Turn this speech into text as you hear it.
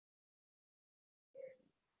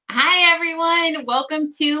Hi, everyone.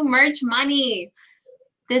 Welcome to Merch Money.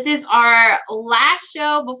 This is our last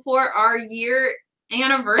show before our year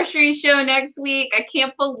anniversary show next week. I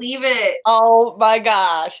can't believe it. Oh my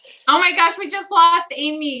gosh. Oh my gosh, we just lost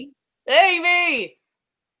Amy. Amy!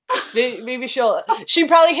 Maybe she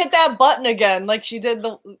probably hit that button again like she did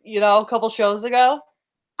a couple shows ago.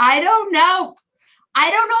 I don't know.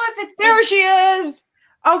 I don't know if it's there she is.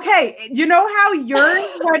 Okay, you know how yours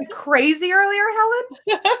went crazy earlier, Helen?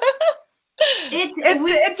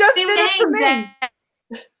 It just did it to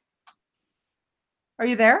me. Are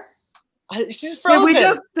you there? She's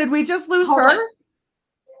frozen. Did we just lose her?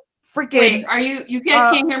 Freaking! Wait, are you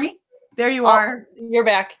guys can't hear me? There you are. You're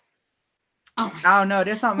back. Oh no,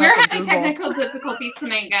 there's something. We're having technical difficulties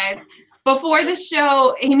tonight, guys. Before the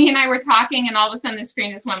show, Amy and I were talking, and all of a sudden the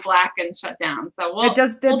screen just went black and shut down. So we'll do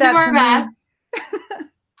our best.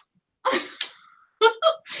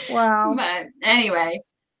 Wow. But anyway,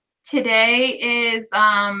 today is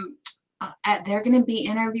they're going to be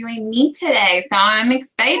interviewing me today, so I'm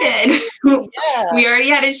excited. Yeah. We already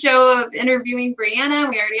had a show of interviewing Brianna.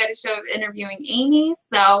 We already had a show of interviewing Amy.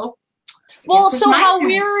 So how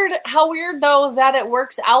weird though that it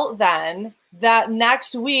works out then that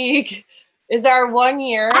next week is our 1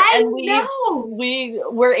 year we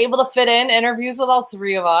were able to fit in interviews with all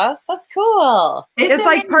three of us. That's cool. It's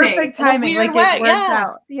like perfect timing. Like it worked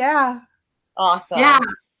out. Yeah. Awesome. Yeah.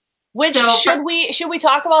 Should we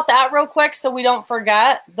talk about that real quick so we don't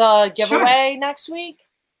forget the giveaway next week?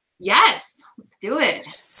 Yes. Let's do it.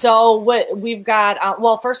 So what we've got,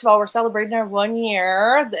 first of all, we're celebrating our 1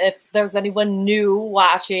 year. If there's anyone new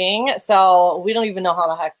watching, so we don't even know how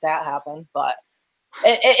the heck that happened, but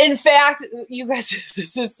in fact, you guys,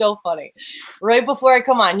 this is so funny. Right before I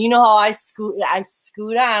come on, you know how I scoot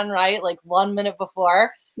on, right? Like 1 minute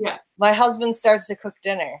before. Yeah. My husband starts to cook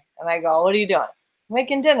dinner, and I go, "What are you doing?"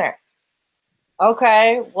 "Making dinner."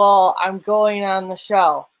 "Okay, well, I'm going on the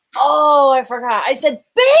show." "Oh, I forgot." I said,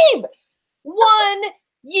 "Babe, 1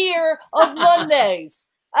 year of Mondays.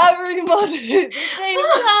 Every Monday at the same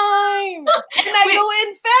time." And I go,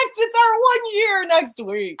 "In fact, it's our 1 year next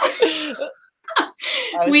week."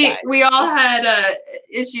 We all had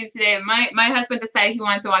issues today. My husband decided he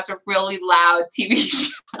wanted to watch a really loud TV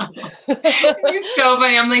show. It was so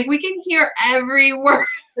funny. I'm like, we can hear every word.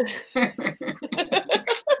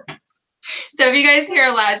 So if you guys hear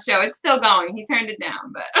a loud show, it's still going. He turned it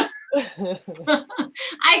down, but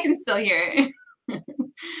I can still hear it.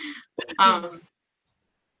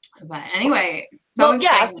 But anyway, so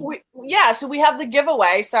we have the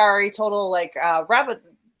giveaway. Sorry, total rabbit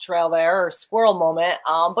trail there or squirrel moment.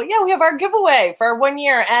 But yeah, we have our giveaway for 1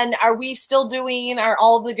 year. And are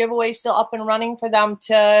all of the giveaways still up and running for them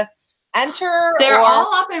to enter? They're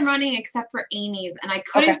all up and running except for Amy's, and I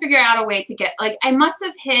couldn't figure out a way to get, I must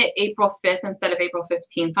have hit April 5th instead of April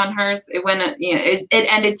 15th on hers. It went, it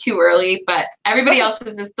ended too early, but everybody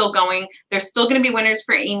else's is still going. There's still going to be winners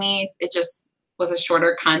for Amy's. It just was a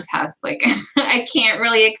shorter contest. I can't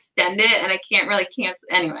really extend it, and I can't really cancel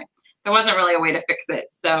anyway. There wasn't really a way to fix it.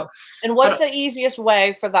 So, and what's the easiest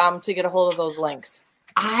way for them to get a hold of those links?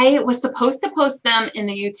 I was supposed to post them in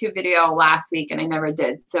the YouTube video last week, and I never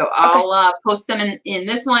did. So I'll post them in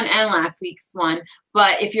this one and last week's one.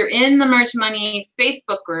 But if you're in the Merch Money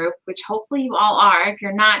Facebook group, which hopefully you all are, if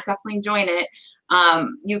you're not, definitely join it.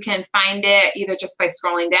 You can find it either just by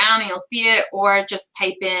scrolling down and you'll see it, or just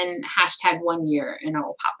type in #1 year and it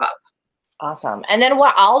will pop up. Awesome. And then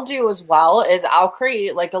what I'll do as well is I'll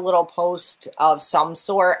create a little post of some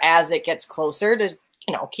sort as it gets closer to,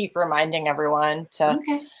 keep reminding everyone to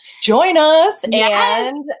join us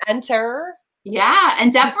and enter. Yeah.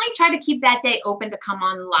 And definitely try to keep that day open to come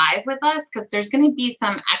on live with us, because there's going to be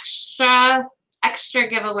some extra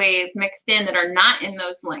giveaways mixed in that are not in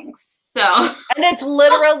those links. So, and it's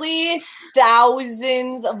literally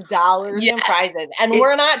thousands of dollars in prizes. And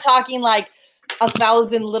we're not talking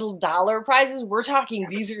 1,000 little dollar prizes. We're talking,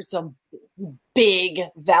 these are some big,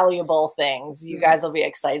 valuable things you guys will be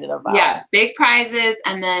excited about. Yeah, big prizes,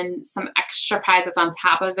 and then some extra prizes on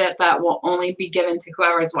top of it that will only be given to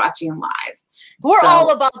whoever is watching live. We're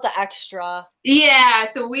all about the extra. Yeah,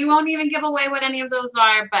 so we won't even give away what any of those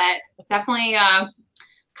are, but definitely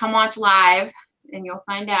come watch live and you'll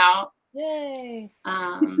find out. Yay.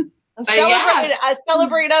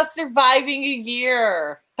 Celebrate us surviving a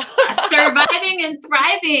year. Surviving and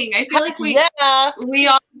thriving. I feel like we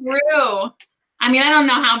all grew. I mean, I don't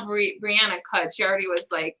know how Brianna could. She already was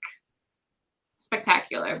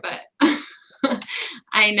spectacular, but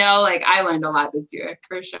I know I learned a lot this year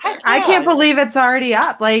for sure. I can't believe it's already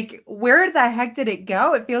up. Where the heck did it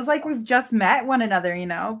go? It feels like we've just met one another,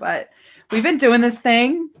 but we've been doing this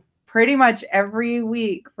thing pretty much every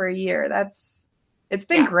week for a year. It's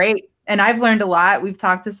been great. And I've learned a lot. We've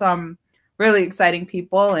talked to some really exciting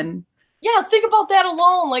people, and yeah, think about that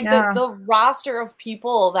alone. Like the roster of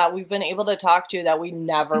people that we've been able to talk to that we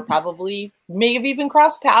never probably may have even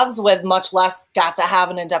crossed paths with, much less got to have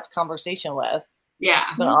an in-depth conversation with. Yeah.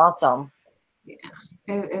 It's been awesome. Yeah.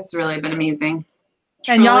 It's really been amazing.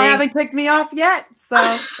 And y'all haven't kicked me off yet, so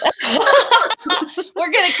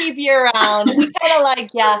we're gonna keep you around. We kind of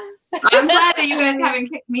like ya. I'm glad that you guys haven't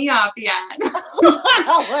kicked me off yet.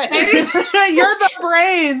 You're the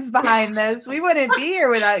brains behind this. We wouldn't be here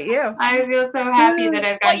without you. I feel so happy that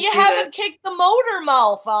I've got. But you haven't kicked the motor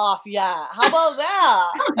mouth off yet. How about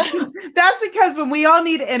that? That's because when we all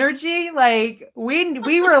need energy, like we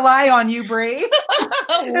rely on you, Bree.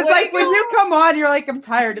 It's like when you come on, you're like, I'm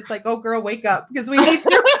tired. It's like, oh girl, wake up, because we need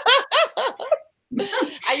you.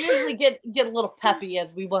 I usually get a little peppy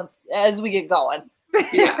as we get going.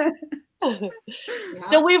 Yeah.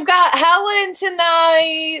 So we've got Helen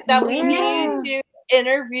tonight that we need to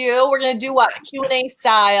interview. We're gonna do what, Q&A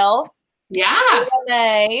style. Yeah.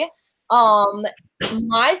 Q&A.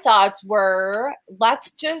 My thoughts were,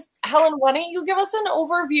 Helen, why don't you give us an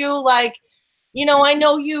overview? Like, I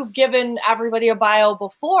know you've given everybody a bio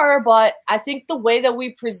before, but I think the way that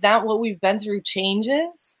we present what we've been through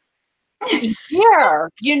changes here,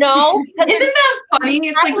 Isn't that funny?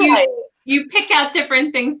 It's like you pick out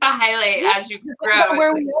different things to highlight as you grow.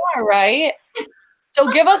 Where we are, right?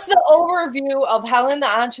 So give us the overview of Helen the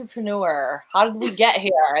entrepreneur. How did we get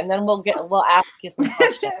here? And then we'll ask you some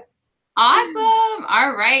questions. Awesome.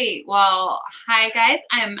 All right. Well, hi guys.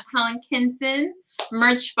 I'm Helen Kinson,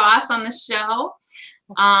 merch boss on the show.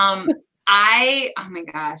 Oh my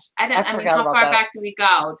gosh. I mean, how far back do we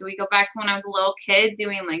go? Do we go back to when I was a little kid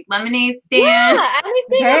doing like lemonade stands? Yeah,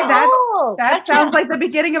 anything that sounds like the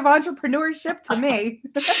beginning of entrepreneurship to me.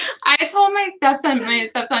 I told my stepson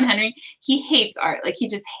Henry, he hates art. Like he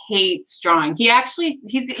just hates drawing. He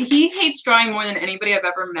hates drawing more than anybody I've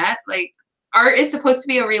ever met. Like art is supposed to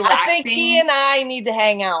be a relaxing. I think he and I need to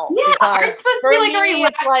hang out. Yeah, art's supposed to be like a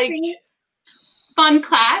relaxing, fun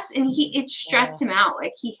class, and it stressed him out.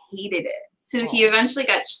 Like he hated it. So he eventually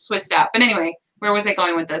got switched out. But anyway, where was I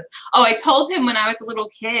going with this? Oh, I told him when I was a little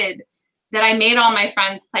kid that I made all my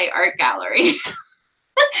friends play art gallery.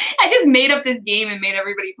 I just made up this game and made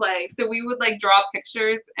everybody play. So we would like draw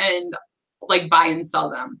pictures and like buy and sell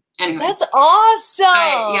them. Anyway. That's awesome.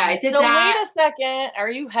 I did that. Wait a second. Are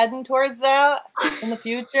you heading towards that in the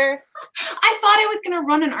future? I thought I was going to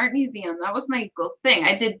run an art museum. That was my goal thing.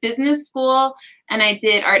 I did business school and I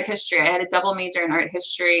did art history. I had a double major in art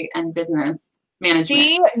history and business management.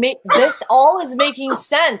 See, this all is making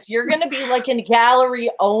sense. You're going to be like a gallery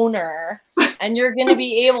owner and you're going to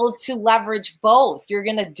be able to leverage both. You're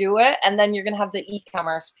going to do it and then you're going to have the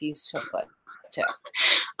e-commerce piece to put too.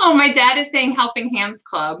 Oh, my dad is saying Helping Hands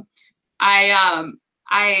Club. I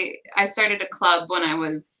started a club when I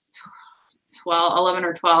was 11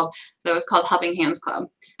 or 12 that was called Helping Hands Club.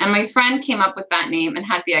 And my friend came up with that name and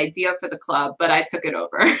had the idea for the club, but I took it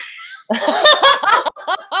over.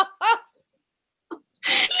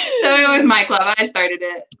 So it was my club. I started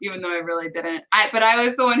it, even though I really didn't. But I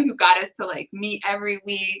was the one who got us to like meet every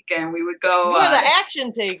week, and we would go. You were the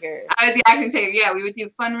action taker. I was the action taker. Yeah, we would do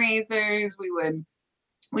fundraisers. We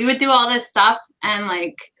would do all this stuff, and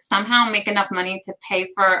like somehow make enough money to pay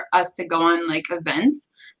for us to go on like events.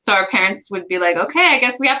 So our parents would be like, "Okay, I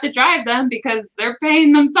guess we have to drive them because they're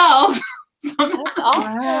paying themselves." That's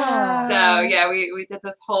awesome. So yeah, we did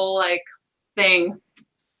this whole like thing.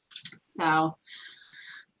 So.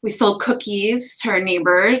 We sold cookies to our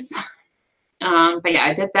neighbors. But yeah,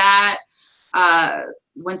 I did that.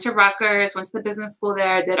 Went to Rutgers, went to the business school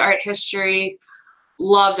there, did art history,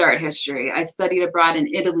 loved art history. I studied abroad in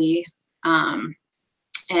Italy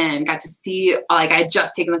and got to see, like I had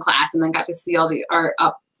just taken the class and then got to see all the art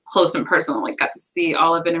up close and personal, like got to see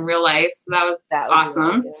all of it in real life. So that was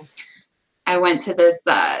awesome. I went to this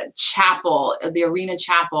chapel, the Arena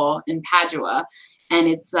Chapel in Padua, and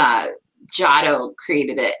it's Giotto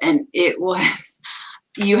created it, and it was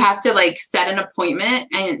you have to like set an appointment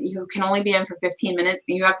and you can only be in for 15 minutes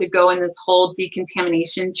and you have to go in this whole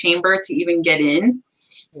decontamination chamber to even get in.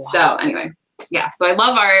 Wow. So anyway, yeah, so I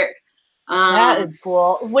love art. That is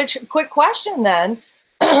cool. Quick question then.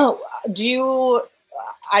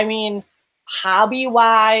 hobby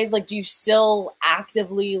wise, like, do you still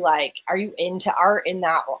actively, like, are you into art in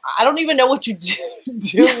that? I don't even know what you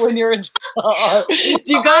do when you're into art. Do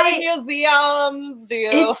you go to museums?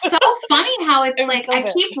 It's so funny how it's like, so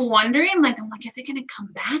I keep wondering, like, I'm like, is it going to come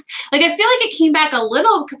back? Like, I feel like it came back a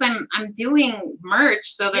little because I'm doing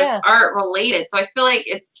merch. So there's art related. So I feel like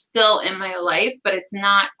it's still in my life, but it's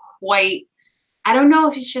not quite. I don't know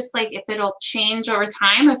if it's just like if it'll change over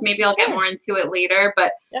time, if maybe I'll get more into it later,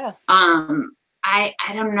 but I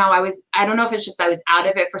don't know. I don't know if it's just I was out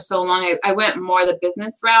of it for so long. I went more the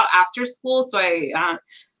business route after school. So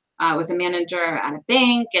I was a manager at a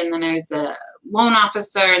bank, and then I was a loan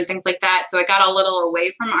officer and things like that. So I got a little away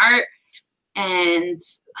from art, and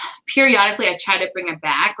periodically I try to bring it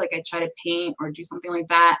back. Like I try to paint or do something like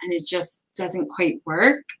that, and it just doesn't quite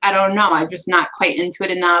work. I don't know. I'm just not quite into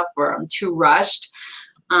it enough, or I'm too rushed.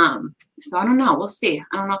 So I don't know. We'll see.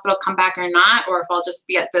 I don't know if it'll come back or not, or if I'll just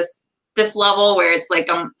be at this level where it's like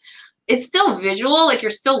it's still visual. Like you're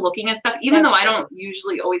still looking at stuff, even though I don't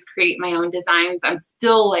usually always create my own designs. I'm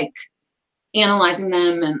still like analyzing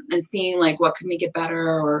them and seeing like what could make it better,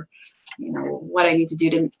 or what I need to do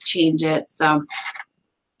to change it. So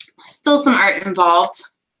still some art involved.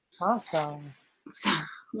 Awesome.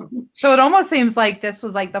 So it almost seems like this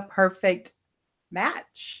was like the perfect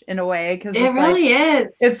match in a way, because it really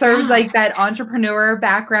is. It serves like that entrepreneur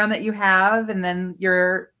background that you have, and then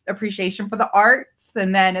your appreciation for the arts,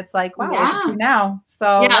 and then it's like, wow, what do you do now?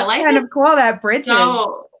 So that's kind of cool, that bridges.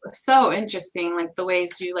 So interesting, like the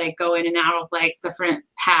ways you like go in and out of like different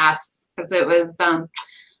paths, because it was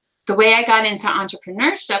the way I got into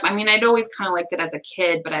entrepreneurship. I mean, I'd always kind of liked it as a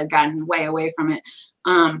kid, but I'd gotten way away from it.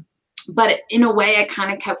 But in a way, I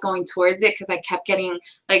kind of kept going towards it because I kept getting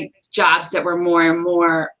like jobs that were more and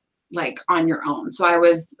more like on your own. So I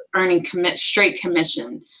was earning straight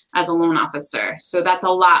commission as a loan officer. So that's a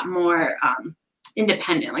lot more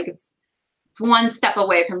independent. Like it's one step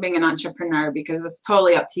away from being an entrepreneur, because it's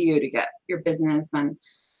totally up to you to get your business and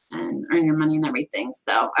earn your money and everything.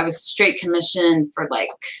 So I was straight commission for like,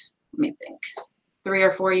 let me think, 3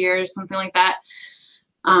 or 4 years, something like that.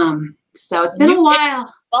 So it's been a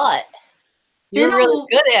while. But you're really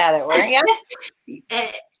good at it, weren't you?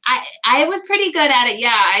 I was pretty good at it.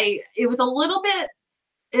 Yeah. It was a little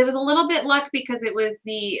bit luck, because it was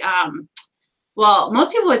the well,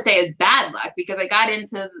 most people would say it's bad luck, because I got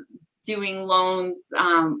into doing loans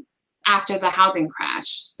after the housing crash.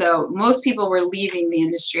 So most people were leaving the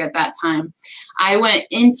industry at that time. I went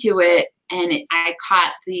into it, and I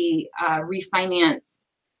caught the refinance.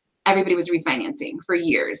 Everybody was refinancing for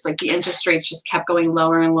years. Like the interest rates just kept going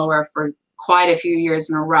lower and lower for quite a few years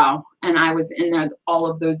in a row. And I was in there all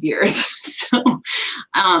of those years. So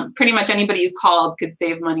pretty much anybody who called could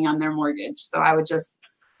save money on their mortgage. So I would just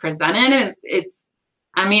present it. And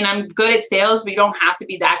I mean, I'm good at sales, but you don't have to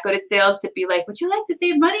be that good at sales to be like, would you like to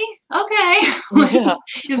save money? Okay.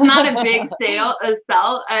 It's not a big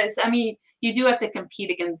sell. I mean, you do have to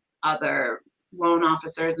compete against other loan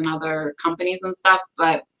officers and other companies and stuff,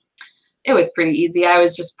 but it was pretty easy. I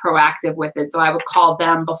was just proactive with it. So I would call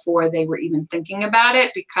them before they were even thinking about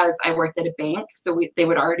it, because I worked at a bank. So they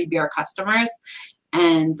would already be our customers.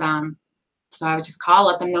 And so I would just call,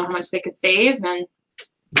 let them know how much they could save. And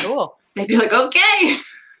cool. They'd be like, okay.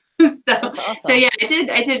 That's awesome. So yeah, I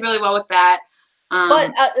did really well with that.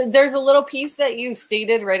 But there's a little piece that you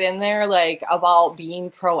stated right in there, like about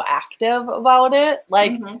being proactive about it.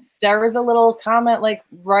 Like there was a little comment like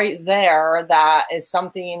right there that is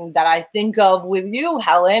something that I think of with you,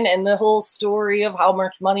 Helen, and the whole story of how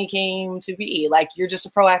much money came to be. Like you're just a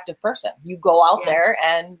proactive person. You go out there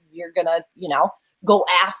and you're gonna, go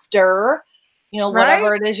after,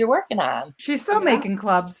 whatever it is you're working on. She's still making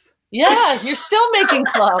clubs. Yeah, you're still making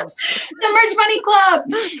clubs. The Merch Money Club.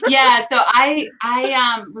 Yeah. So I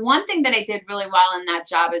one thing that I did really well in that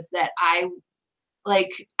job is that I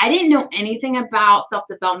didn't know anything about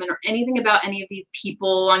self-development or anything about any of these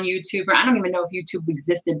people on YouTube, or I don't even know if YouTube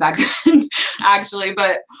existed back then, actually,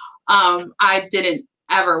 but I didn't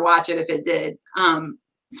ever watch it if it did.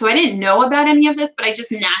 So I didn't know about any of this, but I just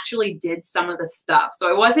naturally did some of the stuff. So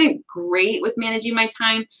I wasn't great with managing my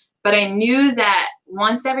time. But I knew that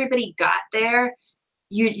once everybody got there,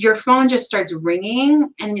 your phone just starts ringing,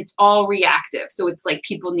 and it's all reactive. So it's like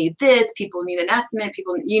people need this, people need an estimate,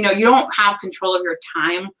 you don't have control of your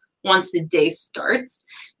time once the day starts.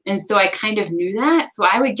 And so I kind of knew that. So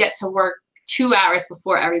I would get to work 2 hours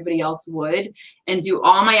before everybody else would, and do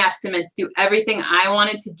all my estimates, do everything I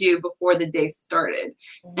wanted to do before the day started.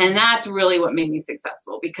 And that's really what made me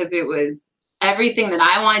successful, because it was everything that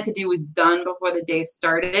I wanted to do was done before the day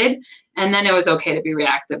started. And then it was okay to be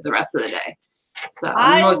reactive the rest of the day. So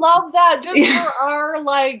I love that. Just for our,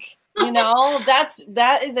 like, you know,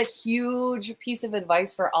 that is a huge piece of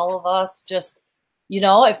advice for all of us. Just, you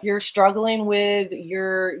know, if you're struggling with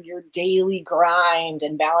your daily grind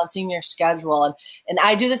and balancing your schedule, and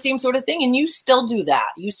I do the same sort of thing, and you still do that.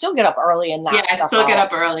 You still get up early and knock stuff I still out. get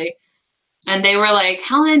up early. And they were like,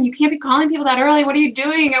 Helen, you can't be calling people that early. What are you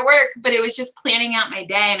doing at work? But it was just planning out my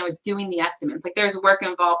day, and I was doing the estimates. Like, there's work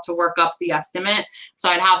involved to work up the estimate. So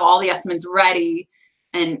I'd have all the estimates ready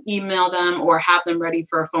and email them or have them ready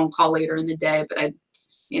for a phone call later in the day. But I'd,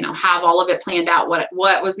 you know, have all of it planned out, what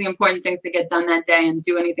was the important things to get done that day, and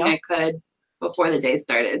do anything I could before the day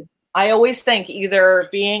started. I always think either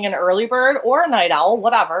being an early bird or a night owl,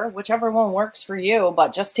 whatever, whichever one works for you,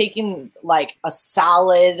 but just taking like a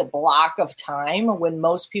solid block of time when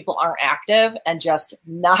most people aren't active and just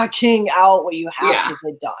knocking out what you have to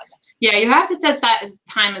get done. Yeah, you have to set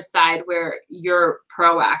time aside where you're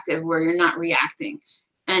proactive, where you're not reacting.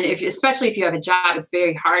 And especially if you have a job, it's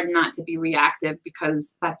very hard not to be reactive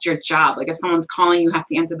because that's your job. Like, if someone's calling, you have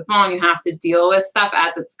to answer the phone, you have to deal with stuff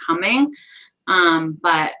as it's coming.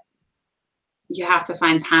 But you have to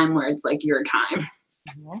find time where it's like your time.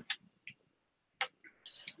 Mm-hmm.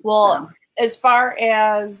 Well, as far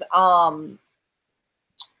as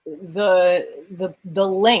the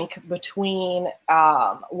link between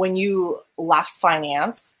when you left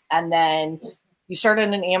finance and then you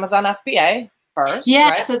started an Amazon FBA first. Yeah,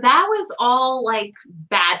 right? So that was all like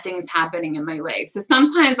bad things happening in my life. So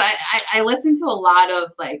sometimes I listen to a lot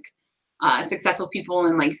of like successful people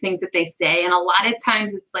and like things that they say, and a lot of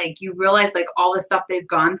times it's like you realize like all the stuff they've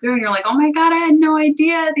gone through, and you're like, oh my God, I had no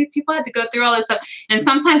idea these people had to go through all this stuff. And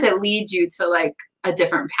sometimes it leads you to like a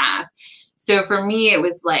different path. So for me, it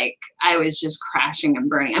was like I was just crashing and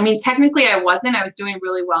burning. I mean, technically I wasn't. I was doing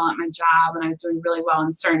really well at my job, and I was doing really well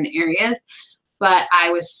in certain areas, but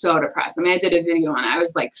I was so depressed. I mean, I did a video on it. I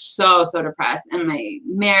was like so depressed, and my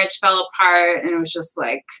marriage fell apart, and it was just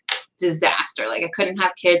like disaster. Like, I couldn't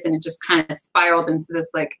have kids, and it just kind of spiraled into this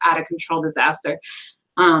like out of control disaster.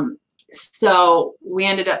 So we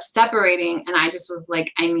ended up separating, and I just was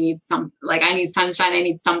like, I need sunshine. I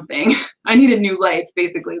need something. I need a new life,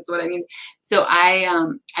 basically, is what I need. So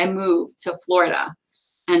I moved to Florida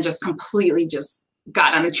and just completely just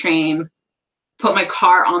got on a train, put my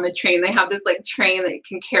car on the train. They have this like train that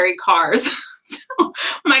can carry cars. So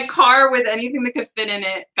my car with anything that could fit in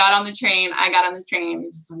it, got on the train. I got on the train,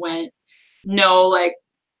 just went, no like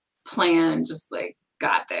plan, just like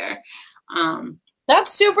got there.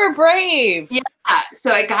 That's super brave. Yeah.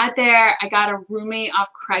 So I got there. I got a roommate off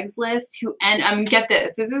Craigslist get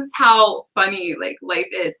this. This is how funny like life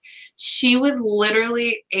is. She was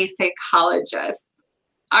literally a psychologist.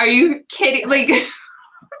 Are you kidding? Like,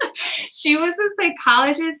 she was a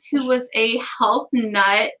psychologist who was a health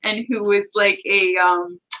nut and who was like a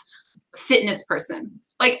fitness person.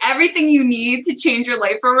 Like, everything you need to change your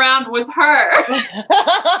life around was her.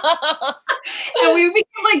 And we became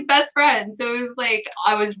like best friends. So it was like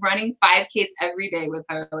I was running 5Ks every day with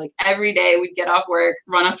her. Like, every day we'd get off work,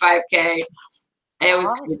 run a 5K. It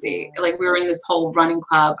was crazy. Like, we were in this whole running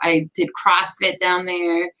club. I did CrossFit down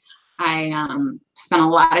there. I spent a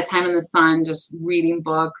lot of time in the sun just reading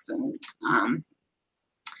books, and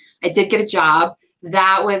I did get a job.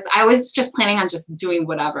 I was just planning on just doing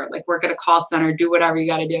whatever, like work at a call center, do whatever you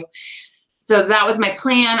got to do. So that was my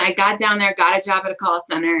plan. I got down there, got a job at a call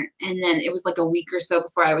center, and then it was like a week or so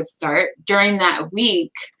before I would start. During that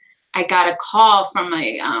week, I got a call from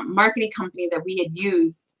a marketing company that we had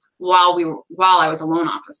used while I was a loan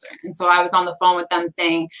officer. And so I was on the phone with them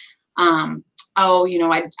saying, oh, you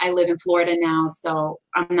know, I live in Florida now, so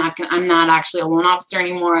I'm not actually a loan officer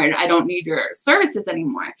anymore. I don't need your services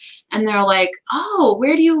anymore. And they're like, oh,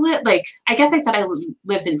 where do you live? Like, I guess I said I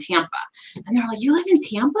lived in Tampa. And they're like, you live in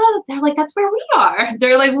Tampa? They're like, that's where we are.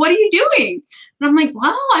 They're like, what are you doing? And I'm like,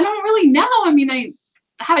 well, I don't really know. I mean, I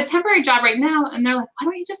have a temporary job right now. And they're like, why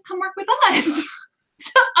don't you just come work with us?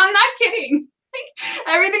 So, I'm not kidding.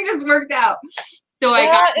 Everything just worked out. So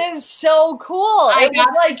that is so cool. It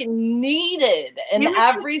was like needed, and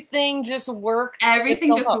everything just worked.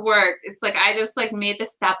 Everything just worked. It's like I just like made the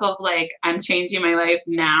step of like, I'm changing my life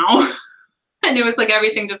now. And it was like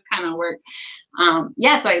everything just kind of worked. So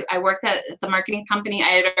I worked at the marketing company. I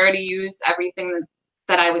had already used everything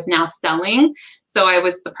that I was now selling. So I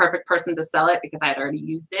was the perfect person to sell it because I had already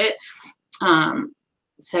used it.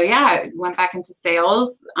 I went back into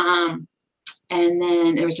sales. And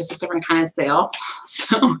then it was just a different kind of sale.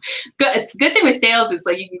 So good thing with sales is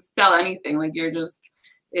like you can sell anything. Like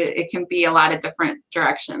it can be a lot of different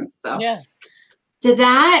directions. So yeah, did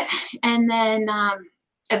that, and then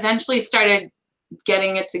eventually started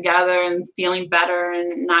getting it together and feeling better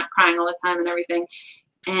and not crying all the time and everything.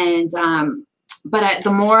 And but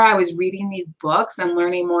the more I was reading these books and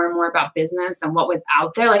learning more and more about business and what was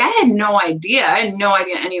out there, like I had no idea. I had no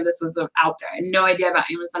idea any of this was out there. I had no idea about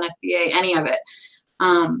Amazon FBA, any of it.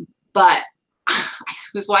 But I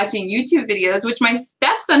was watching YouTube videos, which my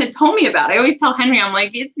stepson had told me about. I always tell Henry, I'm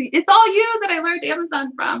like, it's all you that I learned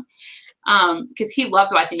Amazon from. Because he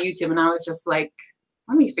loved watching YouTube, and I was just like,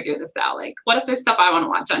 let me figure this out. Like, what if there's stuff I want to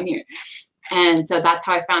watch on here? And so that's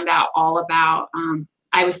how I found out all about,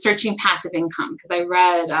 I was searching passive income because I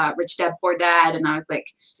read Rich Dad Poor Dad, and I was like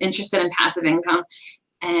interested in passive income.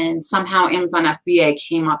 And somehow Amazon FBA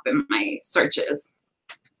came up in my searches.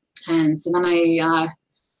 And so then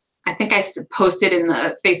I think I posted in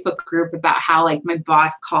the Facebook group about how like my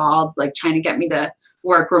boss called, like trying to get me to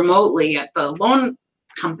work remotely at the loan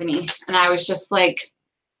company. And I was just like,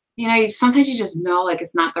 you know, sometimes you just know like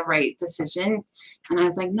it's not the right decision. And I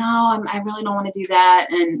was like, no, I really don't want to do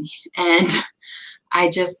that. And I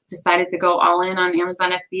just decided to go all in on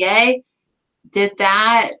Amazon FBA. Did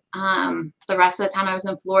that the rest of the time I was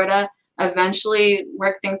in Florida. Eventually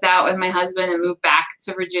worked things out with my husband and moved back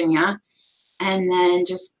to Virginia. And then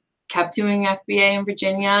just kept doing FBA in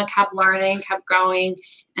Virginia, kept learning, kept growing,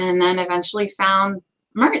 and then eventually found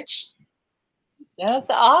merch. That's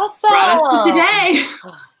awesome. Brought us to today.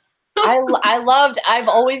 I've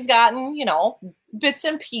always gotten, you know, bits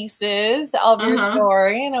and pieces of your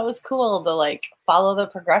story, and it was cool to like follow the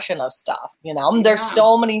progression of stuff, you know. Yeah. There's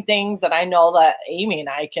so many things that I know that Amy and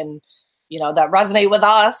I can, you know, that resonate with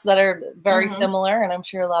us that are very similar, and I'm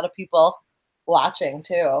sure a lot of people watching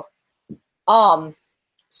too.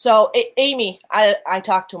 So Amy, I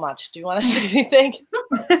talk too much. Do you want to say anything?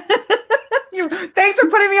 Thanks for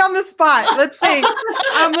putting me on the spot. Let's see.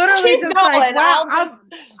 I'm literally just going. Like, wow.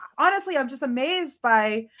 Honestly, I'm just amazed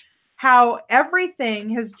by how everything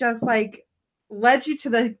has just like led you to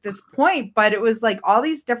this point. But it was like all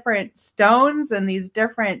these different stones and these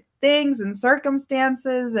different things and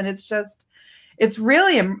circumstances. And it's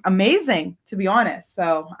really amazing, to be honest.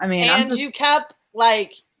 So, I mean, and you kept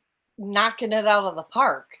like knocking it out of the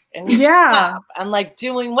park, and and like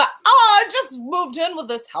doing what? Oh, I just moved in with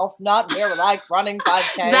this health nut. They were like running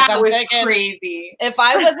 5K. That was crazy. If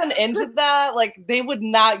I wasn't into that, like they would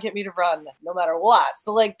not get me to run no matter what.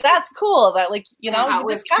 So like that's cool that like you know you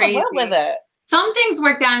just kind of went with it. Some things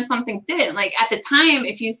worked out and some things didn't. Like at the time,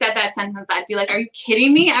 if you said that sentence, I'd be like, are you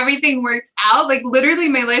kidding me? Everything worked out. Like literally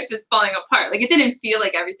my life is falling apart. Like it didn't feel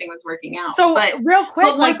like everything was working out. So real quick,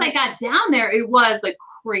 but once I got down there, it was like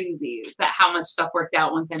crazy that how much stuff worked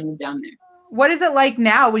out once I moved down there. What is it like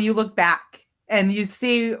now when you look back and you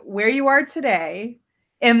see where you are today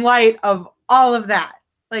in light of all of that?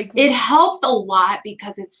 Like it helps a lot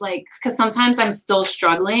because it's like, because sometimes I'm still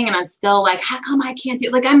struggling and I'm still like, how come I can't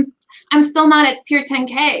do, like I'm still not at tier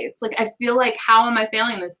 10K. It's like, I feel like, how am I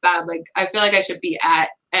failing this bad? Like, I feel like I should be at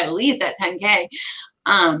least at 10K.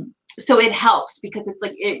 So it helps because it's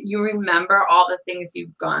like, you remember all the things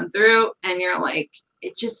you've gone through and you're like,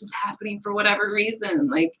 it just is happening for whatever reason.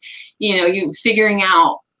 Like, you know, you figuring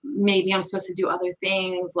out maybe I'm supposed to do other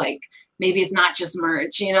things. Like maybe it's not just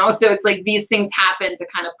merch, you know? So it's like these things happen to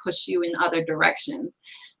kind of push you in other directions.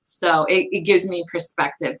 So it gives me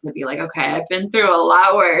perspective to be like, okay, I've been through a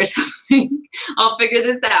lot worse. I'll figure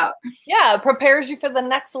this out. Yeah, it prepares you for the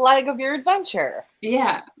next leg of your adventure.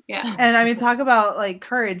 Yeah, yeah. And I mean, talk about like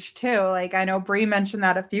courage too. Like I know Bree mentioned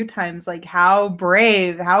that a few times, like how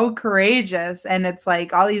brave, how courageous, and it's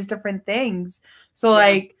like all these different things. So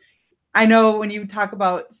like, I know when you talk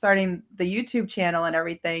about starting the YouTube channel and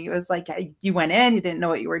everything, it was like you went in, you didn't know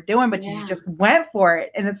what you were doing, but you just went for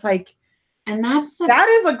it. And it's like, and that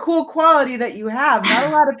is a cool quality that you have. Not a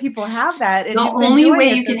lot of people have that. And the only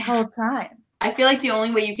way you can have time. I feel like the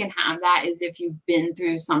only way you can have that is if you've been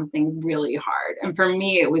through something really hard. And for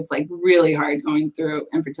me, it was like really hard going through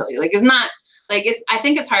infertility. Like it's not like I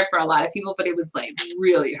think it's hard for a lot of people, but it was like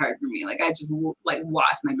really hard for me. Like I just like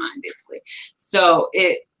lost my mind basically. So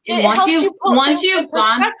once you've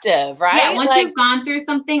gone, right? Yeah, once you've gone through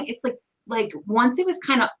something, it's like once it was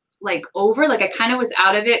kind of like over, like I kind of was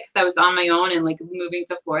out of it because I was on my own and like moving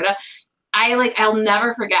to Florida. I'll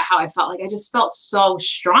never forget how I felt. Like I just felt so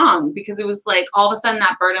strong because it was like all of a sudden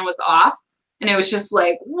that burden was off and it was just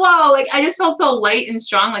like, whoa, like I just felt so light and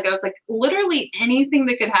strong. Like I was like, literally anything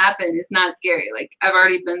that could happen is not scary. Like I've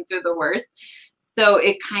already been through the worst. So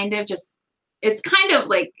it kind of just, it's kind of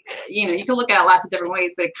like, you know, you can look at it lots of different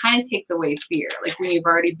ways, but it kind of takes away fear. Like when you've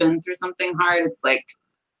already been through something hard, it's like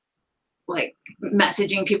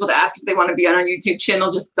messaging people to ask if they want to be on our YouTube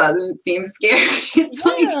channel just doesn't seem scary. It's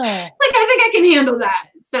like I think I can handle that.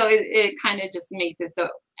 So it kind of just makes it so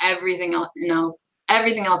everything else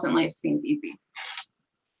in life seems easy.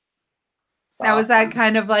 Now, was that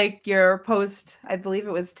kind of like your post? I believe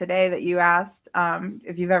it was today that you asked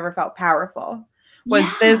if you've ever felt powerful. Was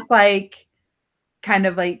this like kind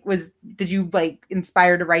of like, did you like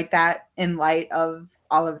inspire to write that in light of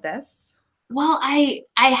all of this? Well, I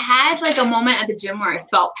had like a moment at the gym where I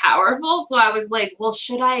felt powerful. So I was like, well,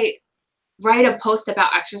 should I write a post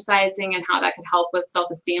about exercising and how that could help with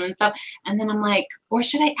self-esteem and stuff? And then I'm like, or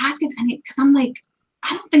should I ask if any, because I'm like,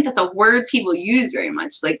 I don't think that's a word people use very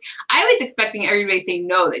much. Like, I was expecting everybody to say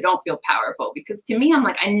no, they don't feel powerful, because to me, I'm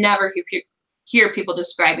like, I never hear people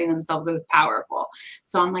describing themselves as powerful.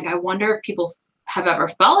 So I'm like, I wonder if people have ever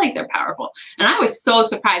felt like they're powerful. And I was so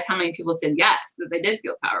surprised how many people said yes, that they did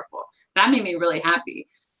feel powerful. That made me really happy.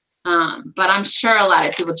 But I'm sure a lot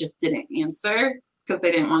of people just didn't answer because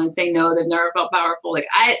they didn't want to say no, they've never felt powerful. Like,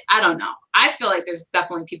 I don't know. I feel like there's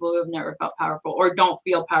definitely people who have never felt powerful or don't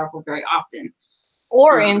feel powerful very often.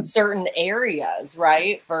 Or in certain areas,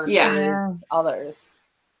 right? Versus others.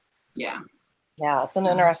 Yeah. Yeah, it's an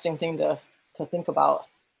interesting thing to think about.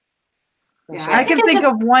 Yeah, I can think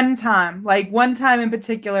of one time in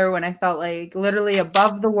particular when I felt like literally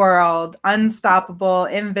above the world, unstoppable,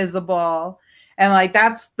 invisible. And like,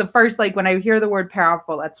 that's the first, like when I hear the word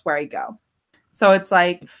powerful, that's where I go. So it's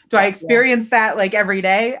like, do I experience that like every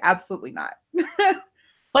day? Absolutely not.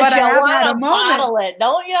 But you want to bottle it,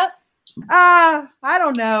 don't you? I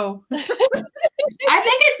don't know. I think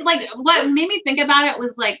it's like, what made me think about it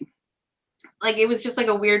was like it was just like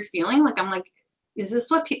a weird feeling. Like, I'm like, is this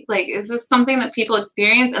what is this something that people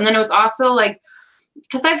experience? And then it was also like,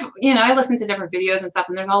 because I listened to different videos and stuff,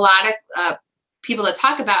 and there's a lot of people that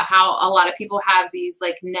talk about how a lot of people have these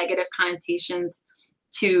like negative connotations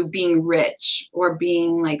to being rich, or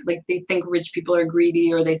being like they think rich people are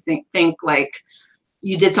greedy, or they think like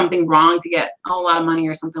you did something wrong to get a lot of money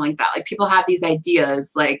or something like that. Like, people have these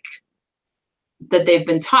ideas like that they've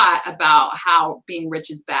been taught about how being rich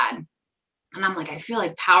is bad. And I'm like, I feel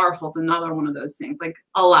like powerful is another one of those things. Like,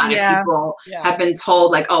 a lot of people have been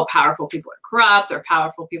told like, oh, powerful people are corrupt, or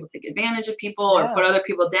powerful people take advantage of people or put other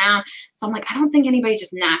people down. So I'm like, I don't think anybody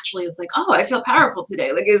just naturally is like, oh, I feel powerful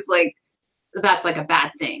today. Like, it's like, that's like a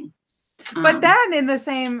bad thing. But then in the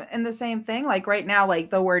same thing, like right now, like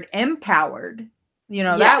the word empowered,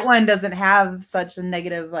 that one doesn't have such a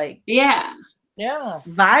negative vibe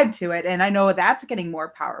to it. And I know that's getting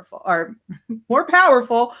more powerful, more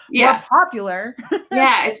popular.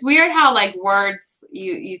 Yeah, it's weird how like words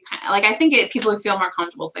you kind of like, I think people feel more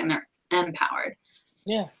comfortable saying they're empowered.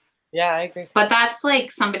 Yeah, I agree. But that's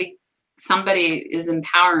like somebody is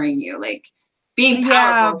empowering you, like being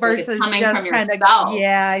powerful versus coming from yourself.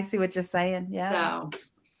 I see what you're saying. So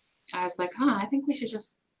I was like, I think we should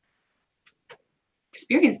just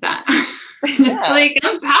experience that. Just like,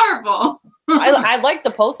 I'm powerful. I like the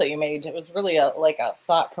post that you made. It was really a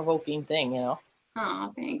thought-provoking thing,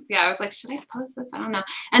 Oh, thanks. Yeah, I was like, should I post this? I don't know.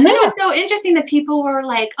 And then it was so interesting that people were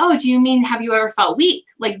like, oh, do you mean, have you ever felt weak?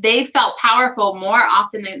 Like, they felt powerful more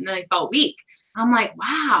often than they felt weak. I'm like,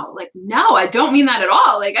 wow, like, no, I don't mean that at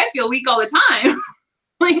all. Like, I feel weak all the time.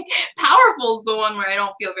 Like, powerful is the one where I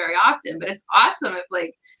don't feel very often. But it's awesome if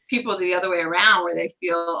like people the other way around, where they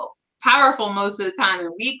feel powerful most of the time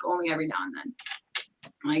and weak only every now and then.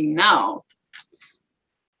 Like, no.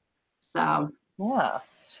 So yeah.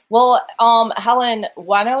 Well, Helen,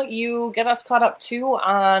 why don't you get us caught up too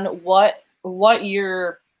on what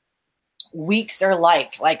your weeks are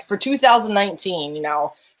like for 2019,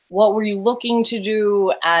 what were you looking to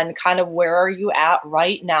do, and kind of where are you at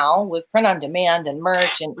right now with print on demand and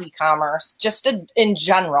merch and e-commerce, just in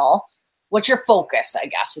general? What's your focus, I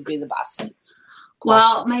guess, would be the best.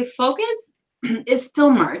 Well, my focus is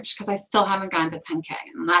still merch, because I still haven't gotten to 10K,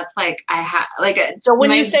 and that's like, so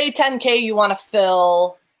when you say 10K, you want to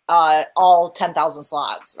fill all 10,000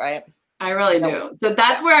 slots, right? I really do. So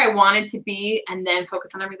that's where I wanted to be, and then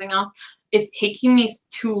focus on everything else. It's taking me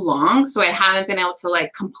too long, so I haven't been able to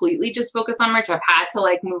like completely just focus on merch. I've had to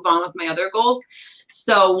like move on with my other goals.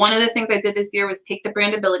 So one of the things I did this year was take the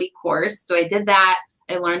brandability course. So I did that.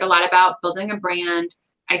 I learned a lot about building a brand.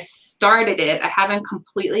 I started it. I haven't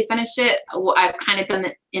completely finished it. I've kind of done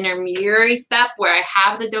the intermediary step where I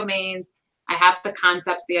have the domains, I have the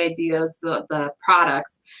concepts, the ideas, the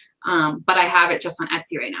products, but I have it just on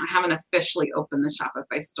Etsy right now. I haven't officially opened the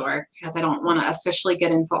Shopify store because I don't want to officially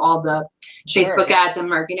get into all the Facebook ads and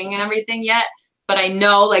marketing and everything yet. But I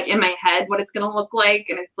know like in my head what it's going to look like,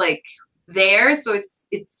 and it's like there. So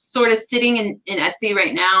it's sort of sitting in Etsy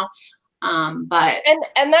right now. But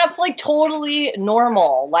and that's like totally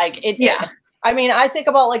normal. Like I mean, I think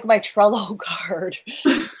about like my Trello card,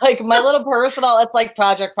 like my little personal, it's like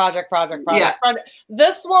project.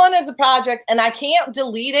 This one is a project and I can't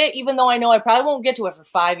delete it, even though I know I probably won't get to it for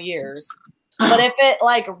 5 years. But if it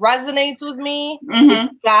like resonates with me,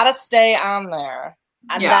 it's gotta stay on there.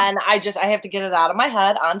 And then I have to get it out of my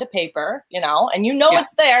head onto paper, you know, and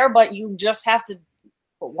it's there, but you just have to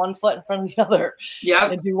put one foot in front of the other.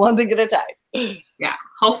 And do one thing at a time. Yeah.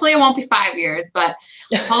 Hopefully it won't be 5 years, but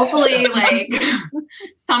hopefully like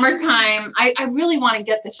summertime. I really want to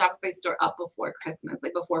get the Shopify store up before Christmas,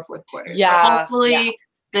 like before fourth quarter. Yeah. So hopefully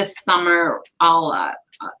this summer I'll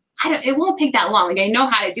it won't take that long. Like I know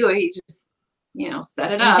how to do it. You just, you know,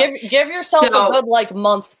 set it up. Give yourself a good like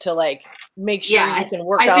month to like make sure you can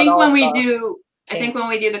work out. I think when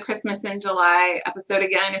we do the Christmas in July episode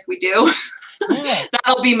again, if we do,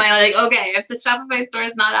 that'll be my like, okay, if the Shopify store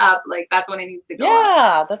is not up, like that's when it needs to go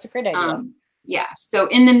up. That's a great idea. So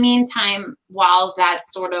in the meantime, while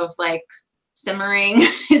that's sort of like simmering,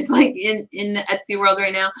 it's like in the Etsy world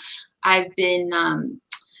right now, I've been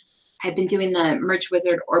doing the Merch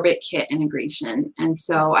Wizard Orbit Kit integration, and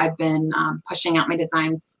so I've been pushing out my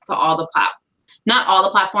designs to not all the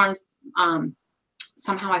platforms.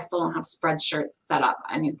 Somehow I still don't have Spreadshirts set up.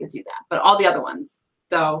 I need to do that, but all the other ones.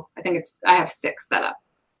 So I think I have 6 set up.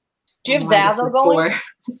 Do you have Zazzle going?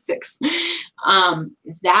 6.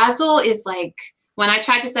 Zazzle is like, when I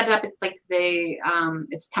tried to set it up, it's like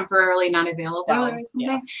it's temporarily not available or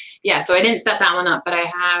something. Yeah, so I didn't set that one up, but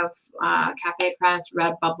I have Cafe Press,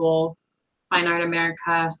 Redbubble, Fine Art America.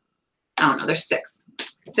 I don't know, there's 6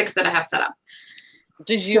 that I have set up.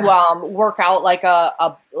 Did you work out like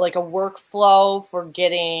a workflow for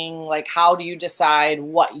getting, like, how do you decide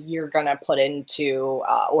what you're gonna put into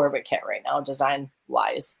Orbit Kit right now, design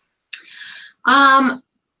wise?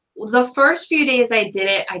 The first few days I did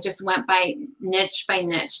it, I just went by niche.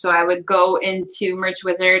 So I would go into Merch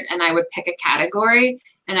Wizard and I would pick a category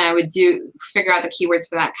and I would figure out the keywords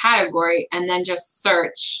for that category and then just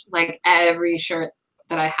search like every shirt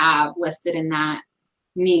that I have listed in that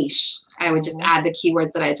niche. I would just add the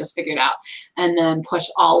keywords that I just figured out and then push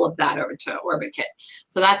all of that over to Orbit Kit.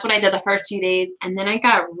 So that's what I did the first few days. And then I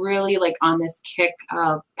got really like on this kick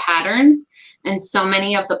of patterns. And so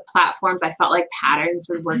many of the platforms, I felt like patterns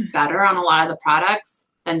would work better on a lot of the products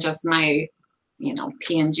than just my, you know,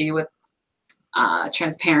 PNG with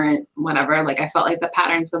transparent, whatever. Like I felt like the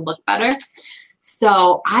patterns would look better.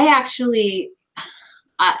 So I actually,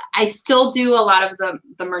 I still do a lot of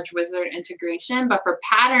the Merch Wizard integration, but for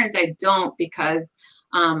patterns, I don't, because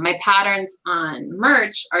my patterns on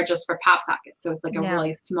merch are just for pop sockets. So it's like a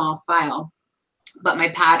really small file. But my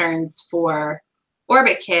patterns for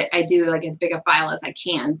Orbit Kit, I do like as big a file as I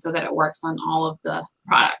can so that it works on all of the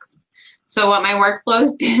products. So what my workflow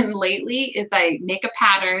has been lately is I make a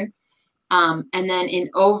pattern and then in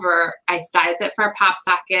Over, I size it for a pop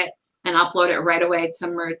socket and upload it right away to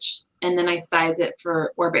merch. And then I size it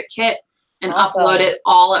for Orbit Kit and upload it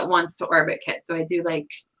all at once to Orbit Kit. So I do like,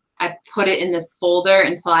 I put it in this folder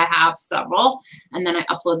until I have several, and then I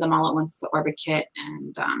upload them all at once to Orbit Kit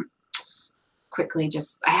and quickly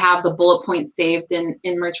I have the bullet points saved in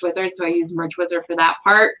Merch Wizard. So I use Merch Wizard for that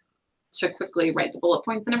part to quickly write the bullet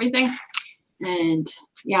points and everything. And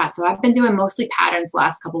yeah, so I've been doing mostly patterns the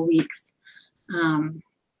last couple weeks. And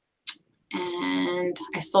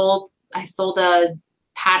I sold a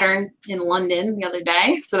pattern in London the other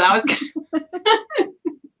day, so that was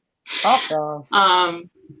awesome.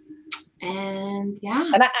 And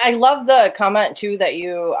yeah, and I love the comment too that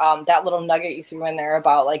you that little nugget you threw in there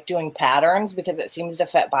about like doing patterns, because it seems to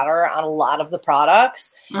fit better on a lot of the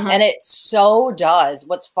products, and it so does.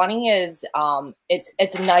 What's funny is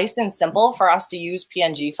it's nice and simple for us to use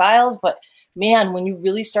PNG files, but man, when you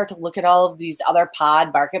really start to look at all of these other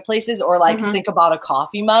pod marketplaces, or like think about a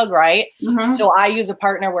coffee mug, right? So I use a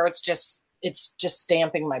partner where it's just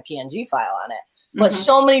stamping my PNG file on it. But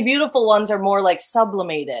so many beautiful ones are more like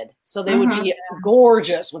sublimated. So they would be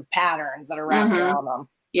gorgeous with patterns that are wrapped around them.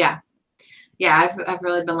 Yeah. Yeah, I've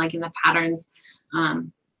really been liking the patterns.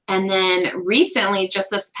 And then recently, just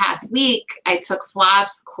this past week, I took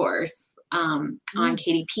Flob's course on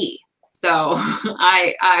KDP. So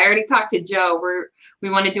I already talked to Joe. We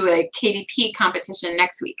want to do a KDP competition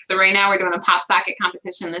next week. So right now we're doing a pop socket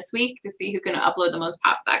competition this week to see who can upload the most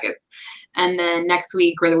pop sockets. And then next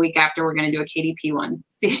week or the week after, we're going to do a KDP one.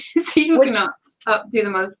 See who can do the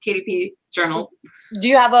most KDP journals. Do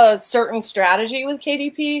you have a certain strategy with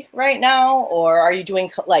KDP right now? Or are you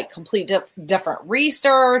doing like complete different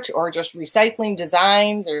research, or just recycling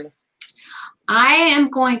designs? Or I am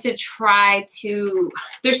going to try to,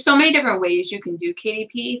 there's so many different ways you can do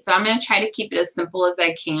KDP. So I'm going to try to keep it as simple as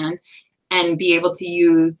I can. and be able to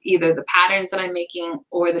use either the patterns that I'm making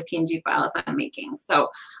or the PNG files that I'm making. So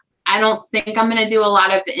I don't think I'm going to do a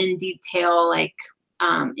lot of in detail, like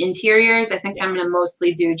interiors. I think I'm going to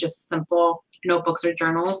mostly do just simple notebooks or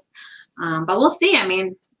journals. But we'll see. I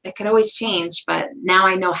mean, it could always change, but now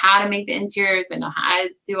I know how to make the interiors. I know how to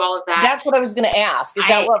do all of that. That's what I was going to ask. Is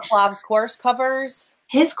that what Flav's course covers?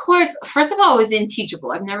 His course, first of all, was in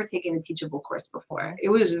Teachable. I've never taken a Teachable course before. It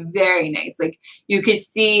was very nice. Like you could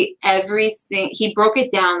see he broke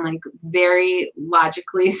it down like very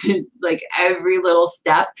logically, like every little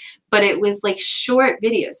step, but it was like short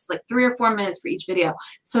videos, like 3 or 4 minutes for each video.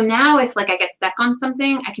 So now if like I get stuck on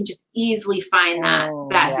something, I can just easily find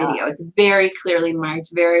that video. It's very clearly marked,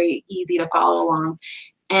 very easy to follow along.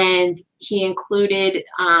 And he included,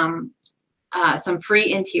 some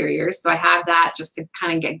free interiors. So I have that just to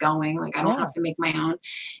kind of get going. Like I don't have to make my own.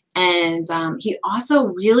 And he also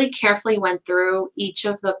really carefully went through each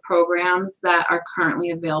of the programs that are currently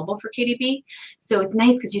available for KDP. So it's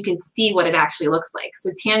nice because you can see what it actually looks like.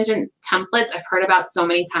 So Tangent templates I've heard about so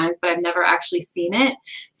many times, but I've never actually seen it.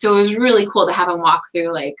 So it was really cool to have him walk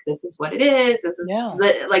through like, this is what it is. This is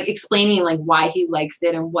like explaining like why he likes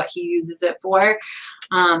it and what he uses it for.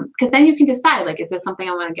 Because then you can decide, like, is this something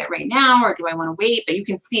I want to get right now or do I want to wait? But you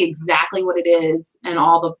can see exactly what it is and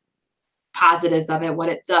all the positives of it, what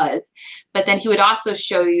it does. But then he would also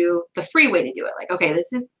show you the free way to do it. Like, okay,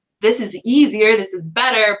 this is easier, this is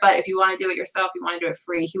better, but if you want to do it yourself, you want to do it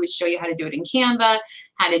free, he would show you how to do it in Canva,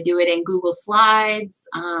 how to do it in Google Slides,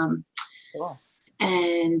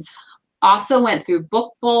 and also went through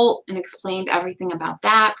BookBolt and explained everything about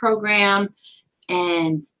that program,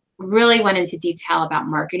 and really went into detail about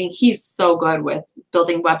marketing. He's so good with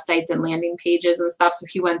building websites and landing pages and stuff. So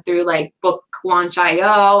he went through like Book Launch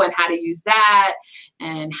IO and how to use that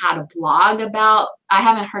and how to blog about. I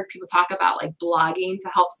haven't heard people talk about like blogging to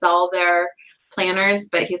help sell their planners,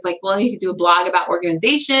 but he's like, well, you could do a blog about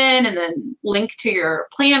organization and then link to your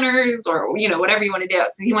planners or, you know, whatever you want to do.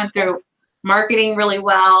 So he went through marketing really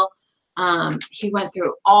well. He went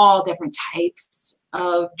through all different types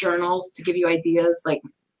of journals to give you ideas, like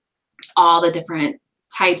all the different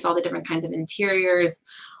types, all the different kinds of interiors,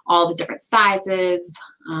 all the different sizes.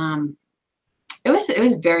 It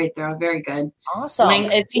was very thorough, very good. Awesome.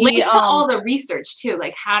 Links to all the research too,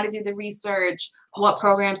 like how to do the research, what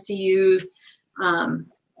programs to use.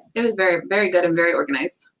 It was very, very good and very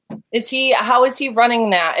organized. How is he running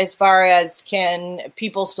that as far as can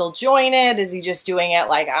people still join it? Is he just doing it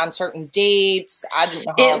like on certain dates? I didn't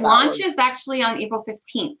know how it launches actually on April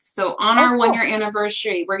 15th. So on our 1-year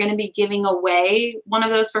anniversary, we're going to be giving away one of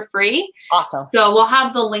those for free. Awesome. So we'll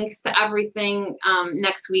have the links to everything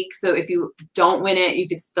next week. So if you don't win it, you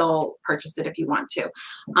can still purchase it if you want to.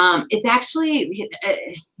 It's actually, you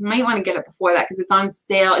might want to get it before that because it's on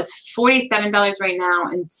sale. It's $47 right now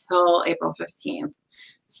until April 15th.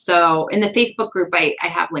 So in the Facebook group, I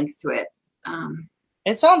have links to it.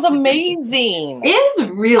 It sounds amazing. It is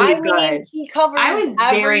really good. Mean, he covers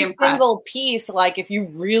every single piece. Like if you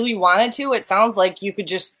really wanted to, it sounds like you could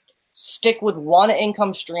just stick with one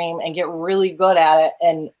income stream and get really good at it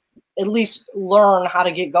and at least learn how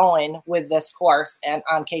to get going with this course and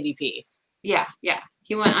on KDP. Yeah.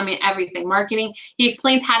 He went, I mean, everything, marketing. He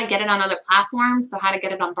explains how to get it on other platforms. So how to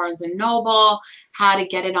get it on Barnes & Noble, how to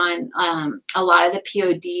get it on a lot of the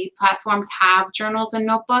POD platforms have journals and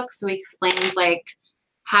notebooks. So he explains like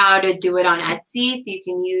how to do it on Etsy. So you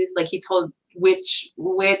can use, like he told which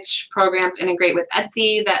programs integrate with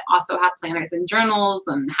Etsy that also have planners and journals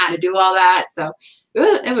and how to do all that. So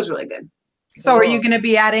it was really good. So are you going to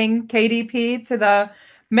be adding KDP to the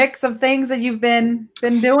mix of things that you've been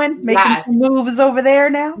doing, making some moves over there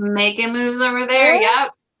now? Making moves over there.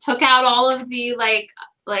 Yep. Took out all of the like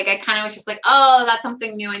I kind of was just like, oh, that's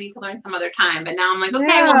something new. I need to learn some other time. But now I'm like, okay,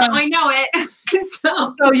 well now I know it.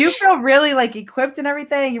 So you feel really like equipped and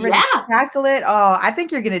everything. You're ready to tackle it. Oh, I think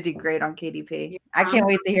you're gonna do great on KDP. I can't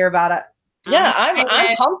wait to hear about it. Yeah,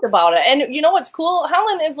 I'm pumped about it. And you know what's cool,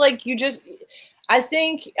 Helen, is like I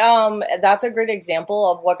think that's a great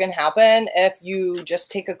example of what can happen if you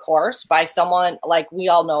just take a course by someone like we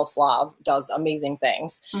all know Flav does amazing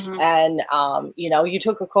things. Mm-hmm. And, you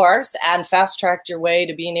took a course and fast tracked your way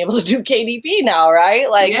to being able to do KDP now, right?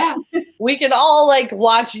 Like we can all like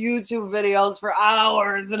watch YouTube videos for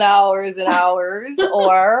hours and hours and hours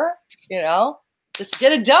or, just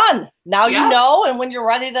get it done. Now you know, and when you're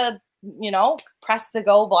ready to press the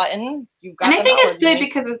go button. You've got. And I think it's good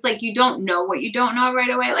because it's like you don't know what you don't know right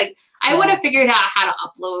away. Like I would have figured out how to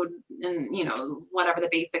upload and, you know, whatever the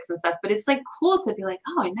basics and stuff, but it's like cool to be like,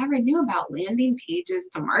 oh, I never knew about landing pages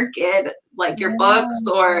to market like your books,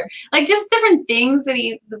 or like just different things that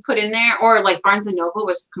he put in there, or like Barnes and Noble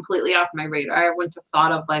was completely off my radar. I wouldn't have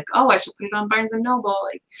thought of like, oh, I should put it on Barnes and Noble.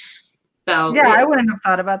 Like, so yeah, I wouldn't have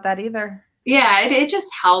thought about that either. Yeah, it just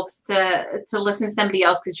helps to listen to somebody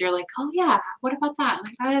else, because you're like, oh yeah, what about that?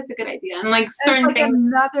 Like, that is a good idea. And like certain like things,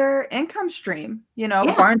 another income stream, you know,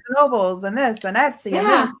 Barnes and Nobles and this and Etsy and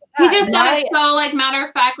this. He just said it so like matter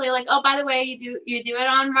of factly, like, oh, by the way, you do it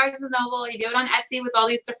on Barnes and Noble, you do it on Etsy with all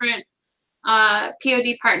these different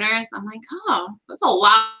POD partners. I'm like, oh, that's a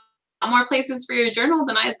lot more places for your journal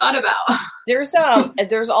than I had thought about. There's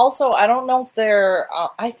also, I don't know if they're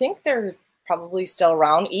I think they're probably still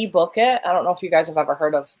around, eBookit. I don't know if you guys have ever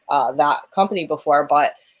heard of that company before,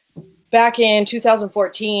 but back in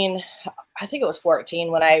 2014, I think it was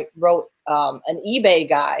 14, when I wrote an eBay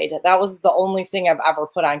guide, that was the only thing I've ever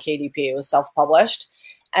put on KDP. It was self-published.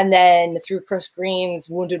 And then through Chris Green's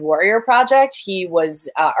Wounded Warrior Project, he was,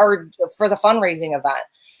 or for the fundraising event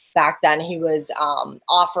back then, he was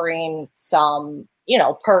offering some, you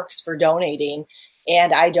know, perks for donating.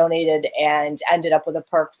 And I donated and ended up with a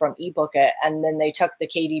perk from eBookit. And then they took the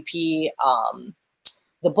KDP,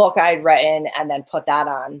 the book I'd written, and then put that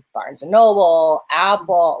on Barnes and Noble,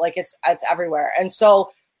 Apple, like it's everywhere. And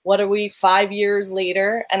so what are we, 5 years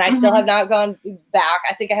later? And I still have not gone back.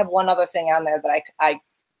 I think I have one other thing on there that I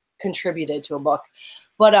contributed to a book,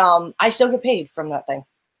 but I still get paid from that thing.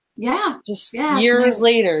 Yeah. Just years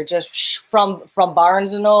later, just from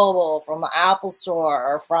Barnes and Noble, from the Apple Store,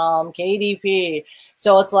 or from KDP.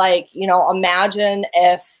 So it's like, you know, imagine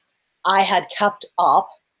if I had kept up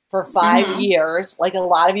for 5 years, like a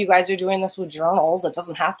lot of you guys are doing this with journals. It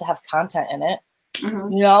doesn't have to have content in it. You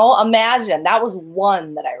know, imagine that was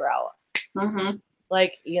one that I wrote.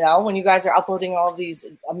 Like, you know, when you guys are uploading all of these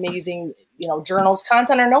amazing, you know, journals,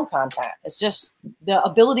 content or no content, it's just the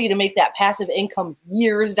ability to make that passive income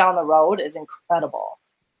years down the road is incredible.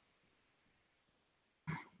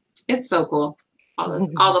 It's so cool.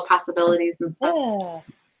 All the possibilities and stuff. Yeah.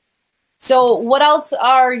 So what else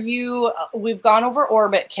are you, we've gone over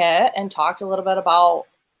Orbit Kit and talked a little bit about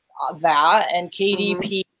that and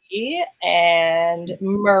KDP and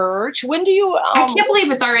merch. When do you? I can't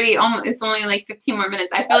believe it's already it's only like 15 more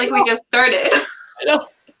minutes. I feel like we just started. I know.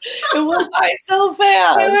 It went by so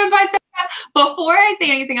fast. It went by so fast. Before I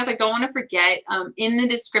say anything else, I don't want to forget, in the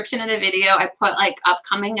description of the video, I put like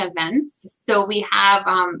upcoming events. So we have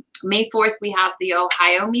May 4th, we have the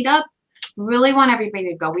Ohio meetup. Really want everybody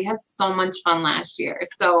to go. We had so much fun last year.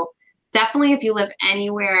 So definitely, if you live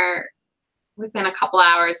anywhere within a couple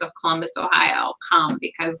hours of Columbus, Ohio, come,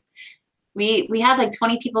 because we had like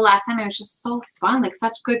 20 people last time. It was just so fun, like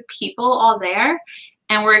such good people all there.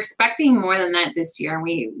 And we're expecting more than that this year.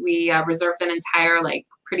 We reserved an entire like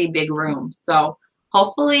pretty big room. So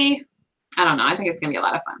hopefully, I don't know, I think it's gonna be a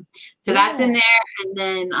lot of fun. So that's in there. And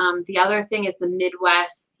then the other thing is the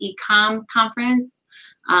Midwest Ecom Conference.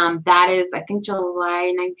 That is, I think,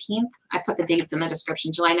 July 19th. I put the dates in the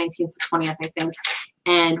description, July 19th to 20th, I think.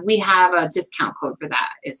 And we have a discount code for that.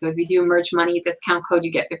 So if you do Merch Money discount code,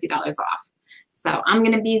 you get $50 off. So I'm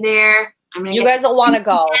going to be there. You guys will want to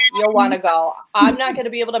go. You'll want to go. I'm not going to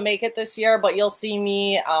be able to make it this year, but you'll see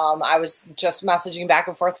me. I was just messaging back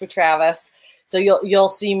and forth with Travis. So you'll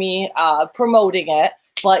see me promoting it,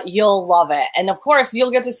 but you'll love it. And of course, you'll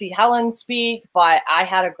get to see Helen speak, but I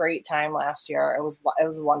had a great time last year. It was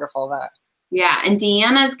a wonderful event. Yeah, and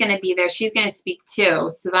Deanna's going to be there. She's going to speak too.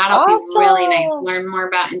 So that'll be really nice. Learn more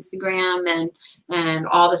about Instagram and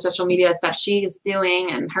all the social media stuff she is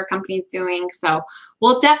doing and her company's doing. So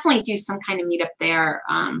we'll definitely do some kind of meetup there.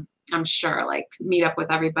 I'm sure, like meet up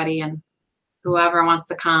with everybody and whoever wants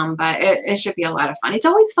to come. But it should be a lot of fun. It's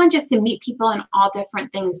always fun just to meet people in all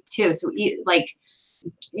different things too. So like,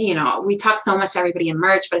 you know, we talk so much to everybody in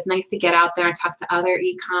merch, but it's nice to get out there and talk to other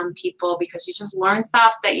e-com people, because you just learn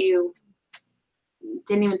stuff that you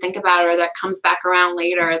didn't even think about or that comes back around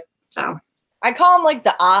later. So I call them like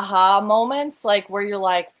the aha moments, like where you're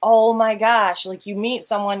like, oh my gosh, like you meet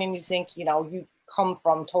someone and you think, you know, you come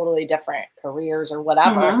from totally different careers or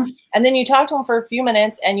whatever. And then you talk to them for a few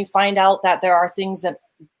minutes and you find out that there are things that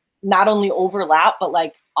not only overlap, but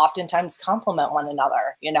like oftentimes complement one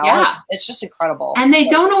another, you know? Yeah. It's just incredible. And they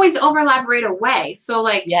don't always overlap right away. So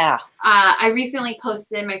like, yeah, I recently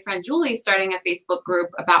posted, my friend Julie starting a Facebook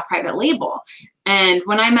group about private label. And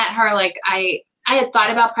when I met her, like I had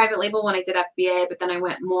thought about private label when I did FBA, but then I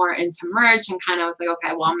went more into merch and kind of was like,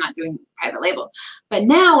 okay, well, I'm not doing private label. But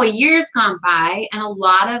now a year's gone by and a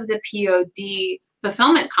lot of the POD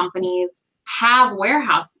fulfillment companies have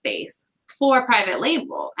warehouse space for private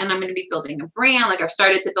label. And I'm going to be building a brand. Like I've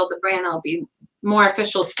started to build the brand. I'll be more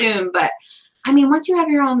official soon. But I mean, once you have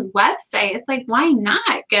your own website, it's like, why not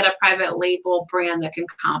get a private label brand that can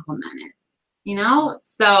complement it? You know?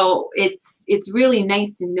 So it's really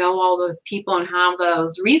nice to know all those people and have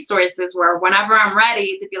those resources where whenever I'm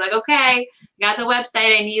ready to be like, okay, got the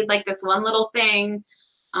website, I need like this one little thing.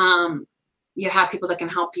 You have people that can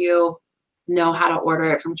help you know how to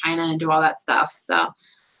order it from China and do all that stuff. So,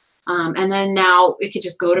 and then now it could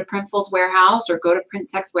just go to Printful's warehouse or go to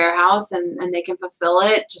PrintTech's warehouse and they can fulfill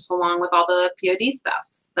it just along with all the POD stuff.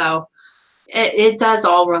 So it does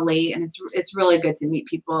all relate, and it's really good to meet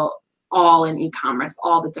people all in e-commerce,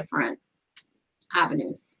 all the different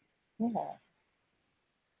avenues. Yeah.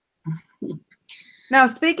 Now,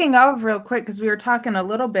 speaking of real quick, because we were talking a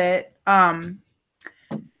little bit,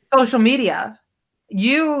 social media.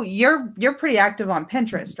 You're pretty active on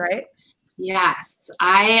Pinterest, right? Yes,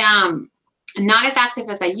 I am not as active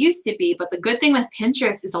as I used to be, but the good thing with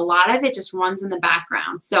Pinterest is a lot of it just runs in the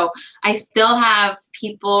background. So I still have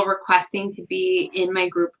people requesting to be in my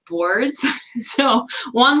group boards. So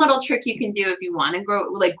one little trick you can do if you want to grow,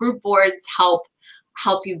 like group boards help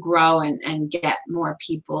you grow and get more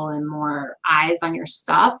people and more eyes on your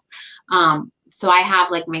stuff. So I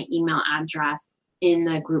have like my email address in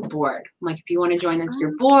the group board. I'm like, if you want to join this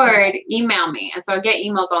group board, email me. And so I get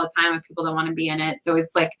emails all the time of people that want to be in it. So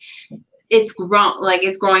it's like, it's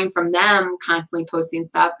growing from them constantly posting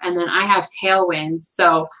stuff. And then I have Tailwind.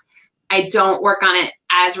 So I don't work on it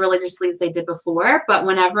as religiously as I did before, but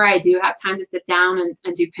whenever I do have time to sit down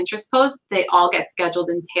and do Pinterest posts, they all get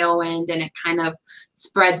scheduled in Tailwind, and it kind of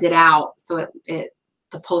spreads it out. So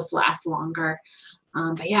the post lasts longer.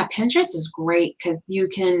 But yeah, Pinterest is great because you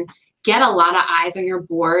can get a lot of eyes on your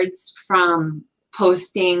boards from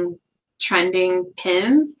posting trending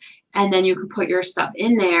pins, and then you can put your stuff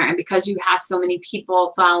in there. And because you have so many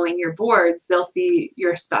people following your boards, they'll see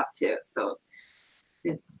your stuff too. So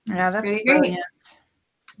that's pretty brilliant.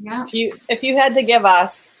 Great. Yeah. If you had to give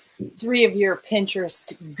us 3 of your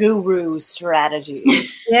Pinterest guru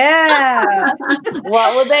strategies, yeah,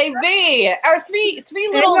 what would they be? Or three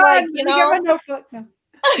little like, you know, notebook. No.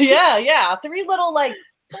 yeah, 3 little like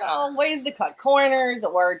ways to cut corners,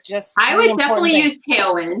 or just I would definitely use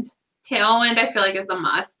Tailwind. Tailwind, I feel like is a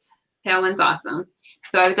must. Tailwind's awesome.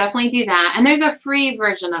 So I would definitely do that. And there's a free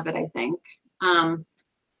version of it, I think.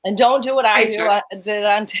 And don't do what I did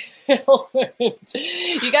on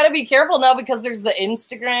Tailwind. You got to be careful now because there's the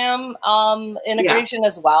Instagram integration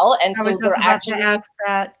as well, and so they're actually ask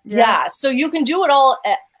that. Yeah, so you can do it all.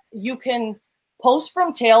 You can post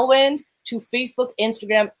from Tailwind to Facebook,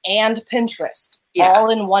 Instagram, and Pinterest all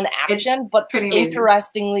in one action. But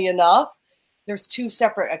interestingly enough, there's 2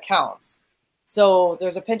 separate accounts. So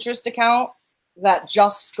there's a Pinterest account that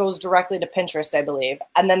just goes directly to Pinterest, I believe.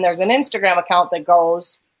 And then there's an Instagram account that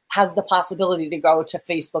has the possibility to go to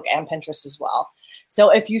Facebook and Pinterest as well. So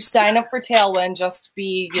if you sign up for Tailwind, just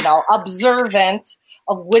be, observant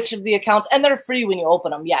of which of the accounts, and they're free when you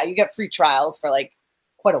open them. Yeah, you get free trials for like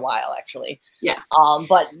quite a while, actually. Yeah.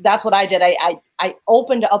 But that's what I did. I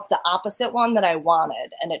opened up the opposite one that I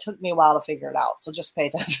wanted, and it took me a while to figure it out. So just pay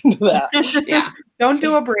attention to that. Yeah. Don't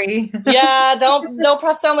do a Brie. Yeah. Don't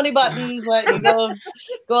press so many buttons. Let you go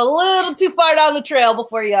a little too far down the trail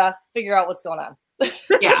before you figure out what's going on.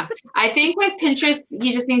 Yeah. I think with Pinterest,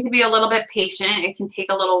 you just need to be a little bit patient. It can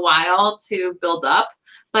take a little while to build up,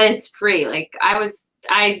 but it's free. Like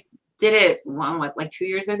I did it like 2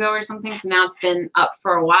 years ago or something. So now it's been up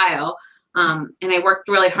for a while. And I worked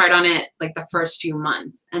really hard on it like the first few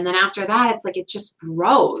months. And then after that, it's like, it just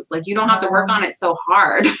grows. Like you don't have to work on it so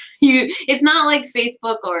hard. It's not like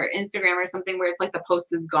Facebook or Instagram or something where it's like the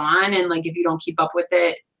post is gone. And like, if you don't keep up with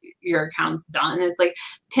it, your account's done. It's like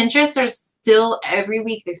Pinterest, there's still every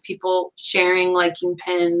week, there's people sharing, liking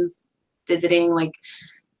pins, visiting, like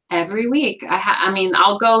every week. I mean,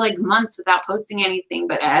 I'll go like months without posting anything,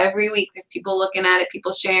 but every week there's people looking at it,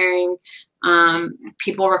 people sharing,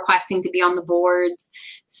 people requesting to be on the boards.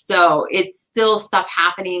 So it's still stuff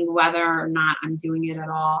happening whether or not I'm doing it at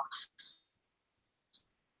all.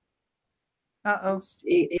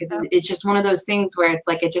 It's just one of those things where it's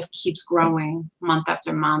like it just keeps growing month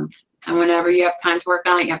after month. And whenever you have time to work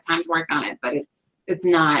on it, you have time to work on it. But it's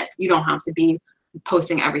not, you don't have to be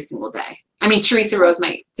posting every single day. I mean, Teresa Rose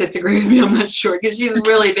might disagree with me. I'm not sure because she's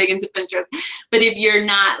really big into Pinterest. But if you're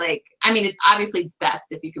not like, I mean, it's best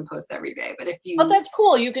if you can post every day. But but that's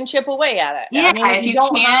cool. You can chip away at it. Yeah, I mean, if you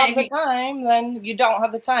don't have the time, then you don't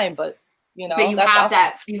have the time. But but you have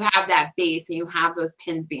that base, and you have those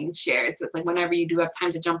pins being shared. So it's like whenever you do have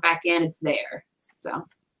time to jump back in, it's there. So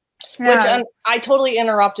Yeah. Which I totally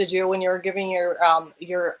interrupted you when you were giving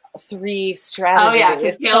your 3 strategies. Oh yeah, so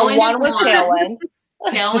Tailwind one was Tailwind.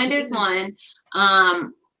 Tailwind is one.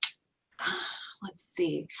 Let's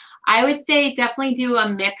see. I would say definitely do a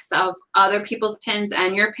mix of other people's pins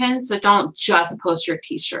and your pins. So don't just post your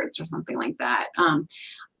t-shirts or something like that.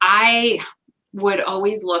 I would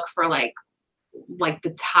always look for like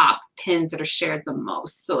the top pins that are shared the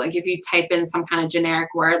most. So like if you type in some kind of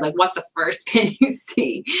generic word, like what's the first pin you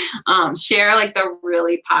see? Share like the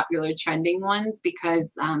really popular trending ones,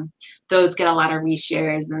 because those get a lot of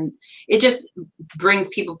reshares, and it just brings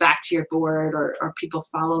people back to your board, or people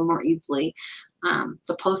follow more easily.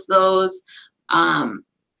 So post those.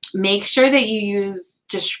 Make sure that you use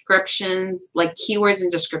descriptions, like keywords and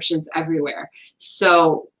descriptions everywhere.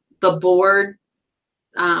 So the board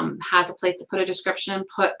has a place to put a description,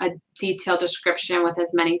 put a detailed description with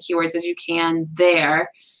as many keywords as you can there,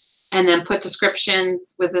 and then put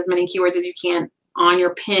descriptions with as many keywords as you can on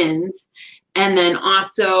your pins. And then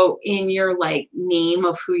also in your like name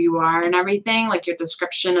of who you are and everything, like your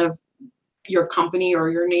description of your company or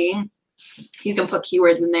your name, you can put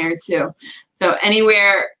keywords in there too. So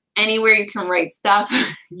anywhere you can write stuff,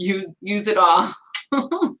 use it all.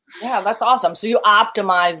 Yeah, that's awesome. So you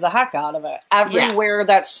optimize the heck out of it. Everywhere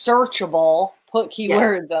that's searchable, put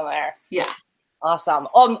keywords in there. Yes. Awesome.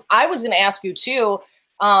 I was going to ask you too,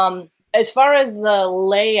 as far as the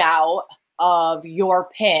layout of your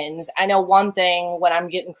pins, I know one thing when I'm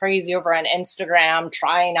getting crazy over on Instagram,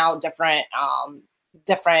 trying out different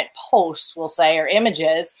posts, we'll say, or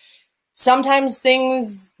images, sometimes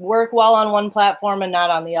things work well on one platform and not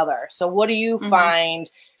on the other. So what do you find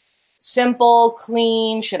simple,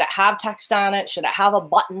 clean? Should it have text on it? Should it have a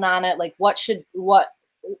button on it? Like what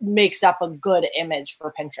makes up a good image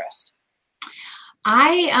for Pinterest?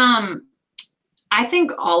 I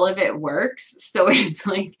think all of it works. So it's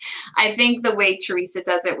like, I think the way Teresa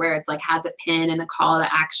does it, where it's like has a pin and a call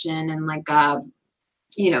to action and like that's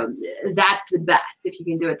the best if you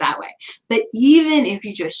can do it that way. But even if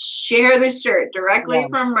you just share the shirt directly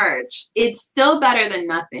from merch, it's still better than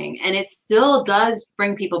nothing. And it still does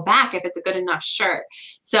bring people back if it's a good enough shirt.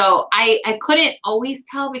 So I couldn't always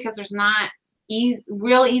tell, because there's not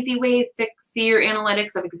real easy ways to see your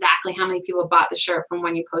analytics of exactly how many people bought the shirt from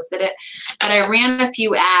when you posted it. But I ran a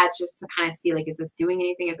few ads just to kind of see, like, is this doing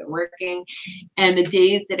anything? Is it working? And the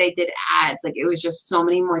days that I did ads, like, it was just so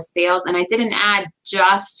many more sales. And I did an ad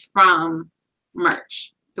just from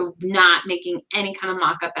merch, so not making any kind of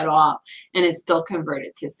mock-up at all, and it still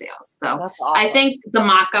converted to sales. So that's awesome. I think the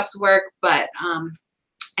mock-ups work, but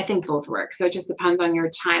I think both work. So it just depends on your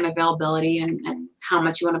time availability and how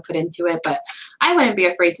much you want to put into it. But I wouldn't be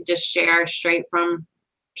afraid to just share straight from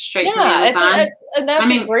Amazon. And that's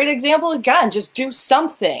a great example. Again, just do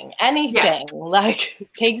something, anything, like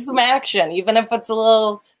take some action, even if it's a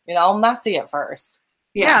little, messy at first.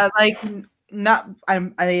 Yeah, like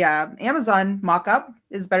Amazon mock-up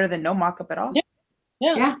is better than no mock-up at all.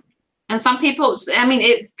 Yeah. And some people,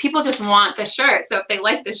 people just want the shirt. So if they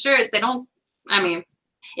like the shirt, they don't,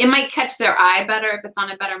 it might catch their eye better if it's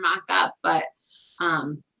on a better mock-up, but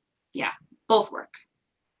both work.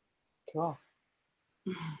 Cool.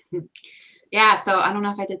 Yeah, so I don't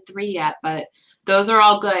know if I did 3 yet, but those are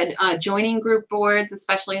all good. Joining group boards,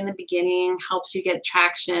 especially in the beginning, helps you get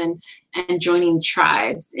traction, and joining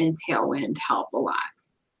tribes in Tailwind help a lot.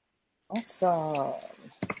 Awesome.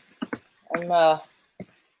 I'm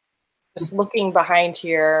just looking behind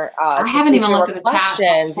here. I haven't even looked at the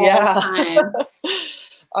questions.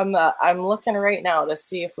 I'm looking right now to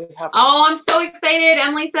see if we have. Oh, I'm so excited!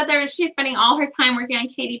 Emily said she's spending all her time working on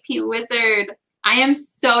KDP Wizard. I am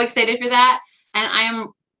so excited for that, and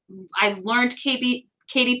I learned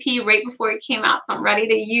KDP right before it came out, so I'm ready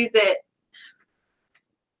to use it.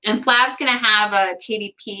 And Flav's gonna have a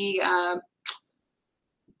KDP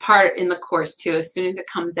part in the course too. As soon as it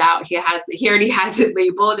comes out, he already has it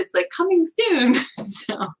labeled. It's like coming soon.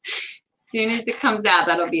 So as soon as it comes out,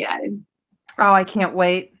 that'll be added. Oh, I can't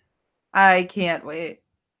wait. I can't wait.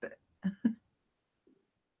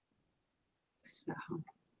 So.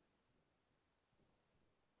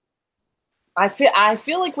 I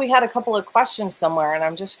feel like we had a couple of questions somewhere, and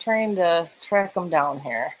I'm just trying to track them down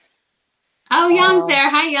here. Oh, Young's there.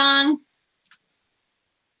 Hi, Young.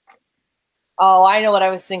 Oh, I know what I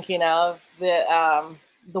was thinking of. The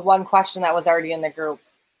one question that was already in the group.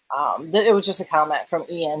 It was just a comment from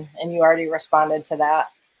Ian, and you already responded to that.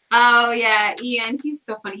 Oh, yeah, Ian. He's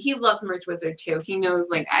so funny. He loves Merch Wizard, too. He knows,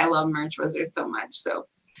 like, I love Merch Wizard so much. So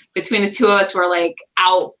between the two of us, we're, like,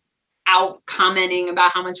 out commenting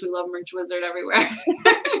about how much we love Merch Wizard everywhere.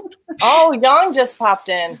 Oh, Young just popped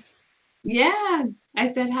in. Yeah.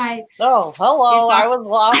 I said hi. Oh, hello. I was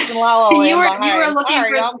lost in La La Land. You were looking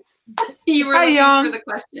Sorry, for the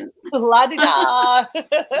questions. La di da.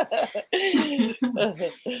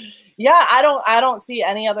 Yeah, I don't see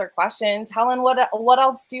any other questions. Helen, what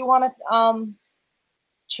else do you want to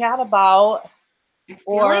chat about? I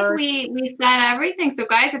feel like we said everything. So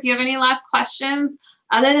guys, if you have any last questions,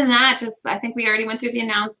 other than that, I think we already went through the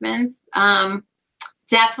announcements.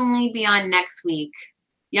 Definitely be on next week.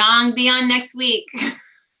 Yang, be on next week.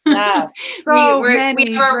 Yeah. So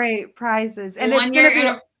many great prizes. And it's going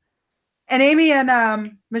to be, and Amy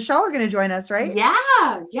and Michelle are going to join us, right?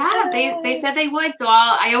 Yeah. They said they would. So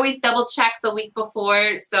I always double check the week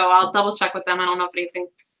before. So I'll double check with them. I don't know if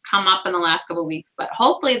anything's come up in the last couple of weeks, but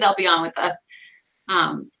hopefully they'll be on with us.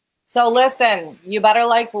 So listen, you better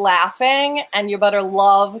like laughing and you better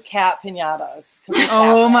love cat piñatas.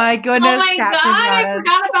 Oh my goodness. Oh my God, piñatas. I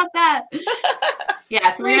forgot about that.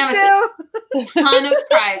 Yeah, so we're going to have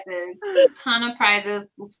a ton of prizes.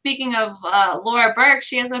 Speaking of Laura Burke,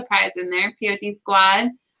 she has a prize in there, POD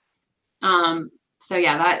Squad. So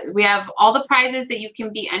yeah, we have all the prizes that you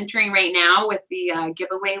can be entering right now with the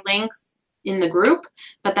giveaway links in the group,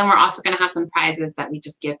 but then we're also going to have some prizes that we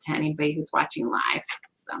just give to anybody who's watching live.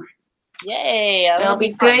 So yay, it'll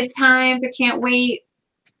be good times. I can't wait.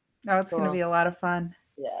 Oh, it's going to be a lot of fun.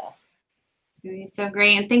 Yeah. It's going to be so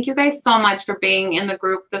great. And thank you guys so much for being in the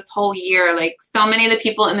group this whole year. Like, so many of the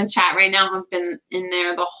people in the chat right now have been in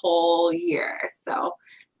there the whole year. So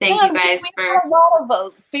thank you guys for a lot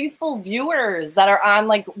of faithful viewers that are on,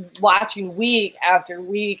 like, watching week after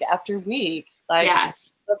week after week. Like,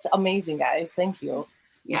 yes, that's amazing, guys. Thank you.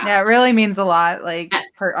 Yeah, it really means a lot, like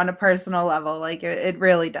on a personal level. Like it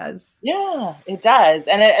really does. Yeah, it does,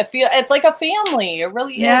 and it's like a family. It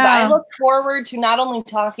really is. I look forward to not only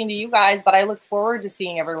talking to you guys, but I look forward to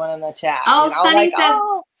seeing everyone in the chat. Oh,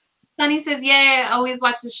 Sunny says, "Yeah, I always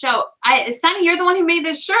watch the show." Sunny, you're the one who made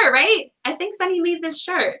this shirt, right? I think Sunny made this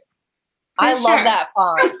shirt. I love that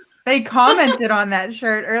font. They commented on that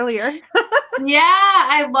shirt earlier. Yeah,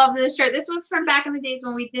 I love this shirt. This was from back in the days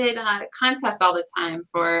when we did contests all the time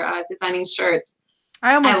for designing shirts.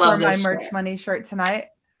 I almost wore my Merch Money shirt tonight.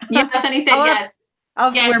 Yeah, Sunny said yes.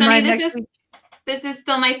 I'll wear mine next week. This is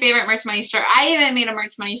still my favorite Merch Money shirt. I even made a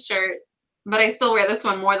Merch Money shirt, but I still wear this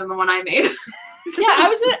one more than the one I made. Yeah,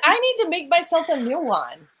 I need to make myself a new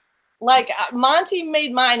one. Like, Monty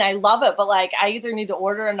made mine. I love it, but like, I either need to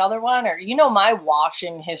order another one or, my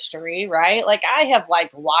washing history, right? Like, I have like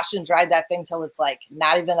washed and dried that thing till it's like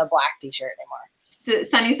not even a black t-shirt anymore. So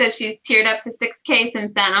Sunny says she's teared up to 6K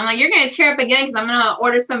since then. I'm like, you're going to tear up again because I'm going to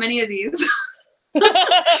order so many of these in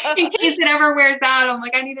case it ever wears out. I'm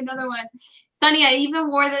like, I need another one. Sunny, I even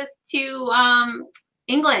wore this to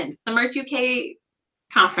England, the Merch UK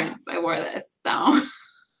conference. I wore this. So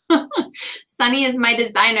Sunny is my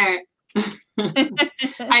designer.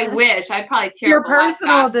 I wish. I'd probably tear your up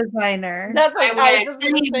personal designer. That's what I was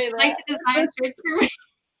going to say. Like to design shirts for me.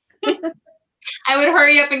 I would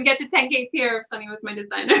hurry up and get to 10K tier if Sunny was my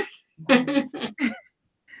designer.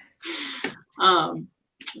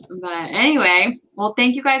 But anyway, well,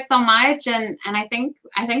 thank you guys so much, and I think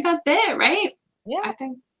that's it, right? Yeah. I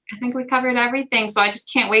think we covered everything. So I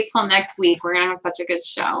just can't wait till next week. We're gonna have such a good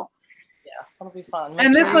show. Yeah, it'll be fun.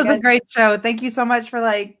 And this was a great show. Thank you so much for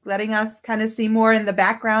like letting us kind of see more in the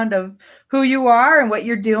background of who you are and what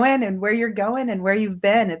you're doing and where you're going and where you've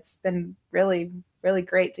been. It's been really, really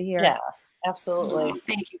great to hear. Yeah, absolutely. Oh,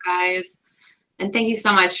 thank you guys. And thank you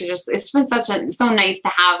so much for it's been so nice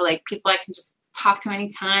to have like people I can just talk to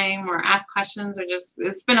anytime or ask questions or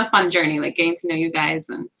it's been a fun journey, like getting to know you guys.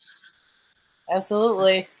 And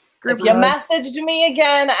absolutely. If you messaged me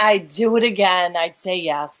again, I'd do it again. I'd say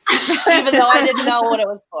yes, even though I didn't know what it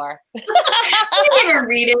was for. She didn't even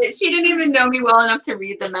read it. She didn't even know me well enough to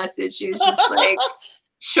read the message. She was just like,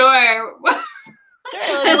 sure.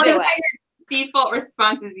 I like how your default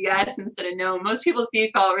response is yes instead of no. Most people's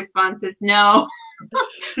default response is no.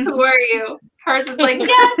 Who are you? Hers is like,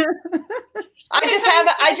 yes.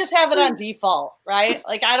 I just have it on default, right?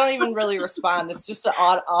 Like I don't even really respond. It's just an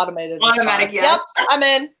automatic response. Yes. Yep, I'm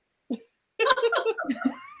in.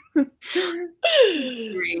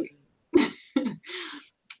 Great.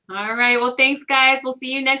 All right. Well, thanks, guys. We'll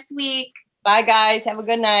see you next week. Bye, guys. Have a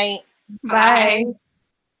good night. Bye.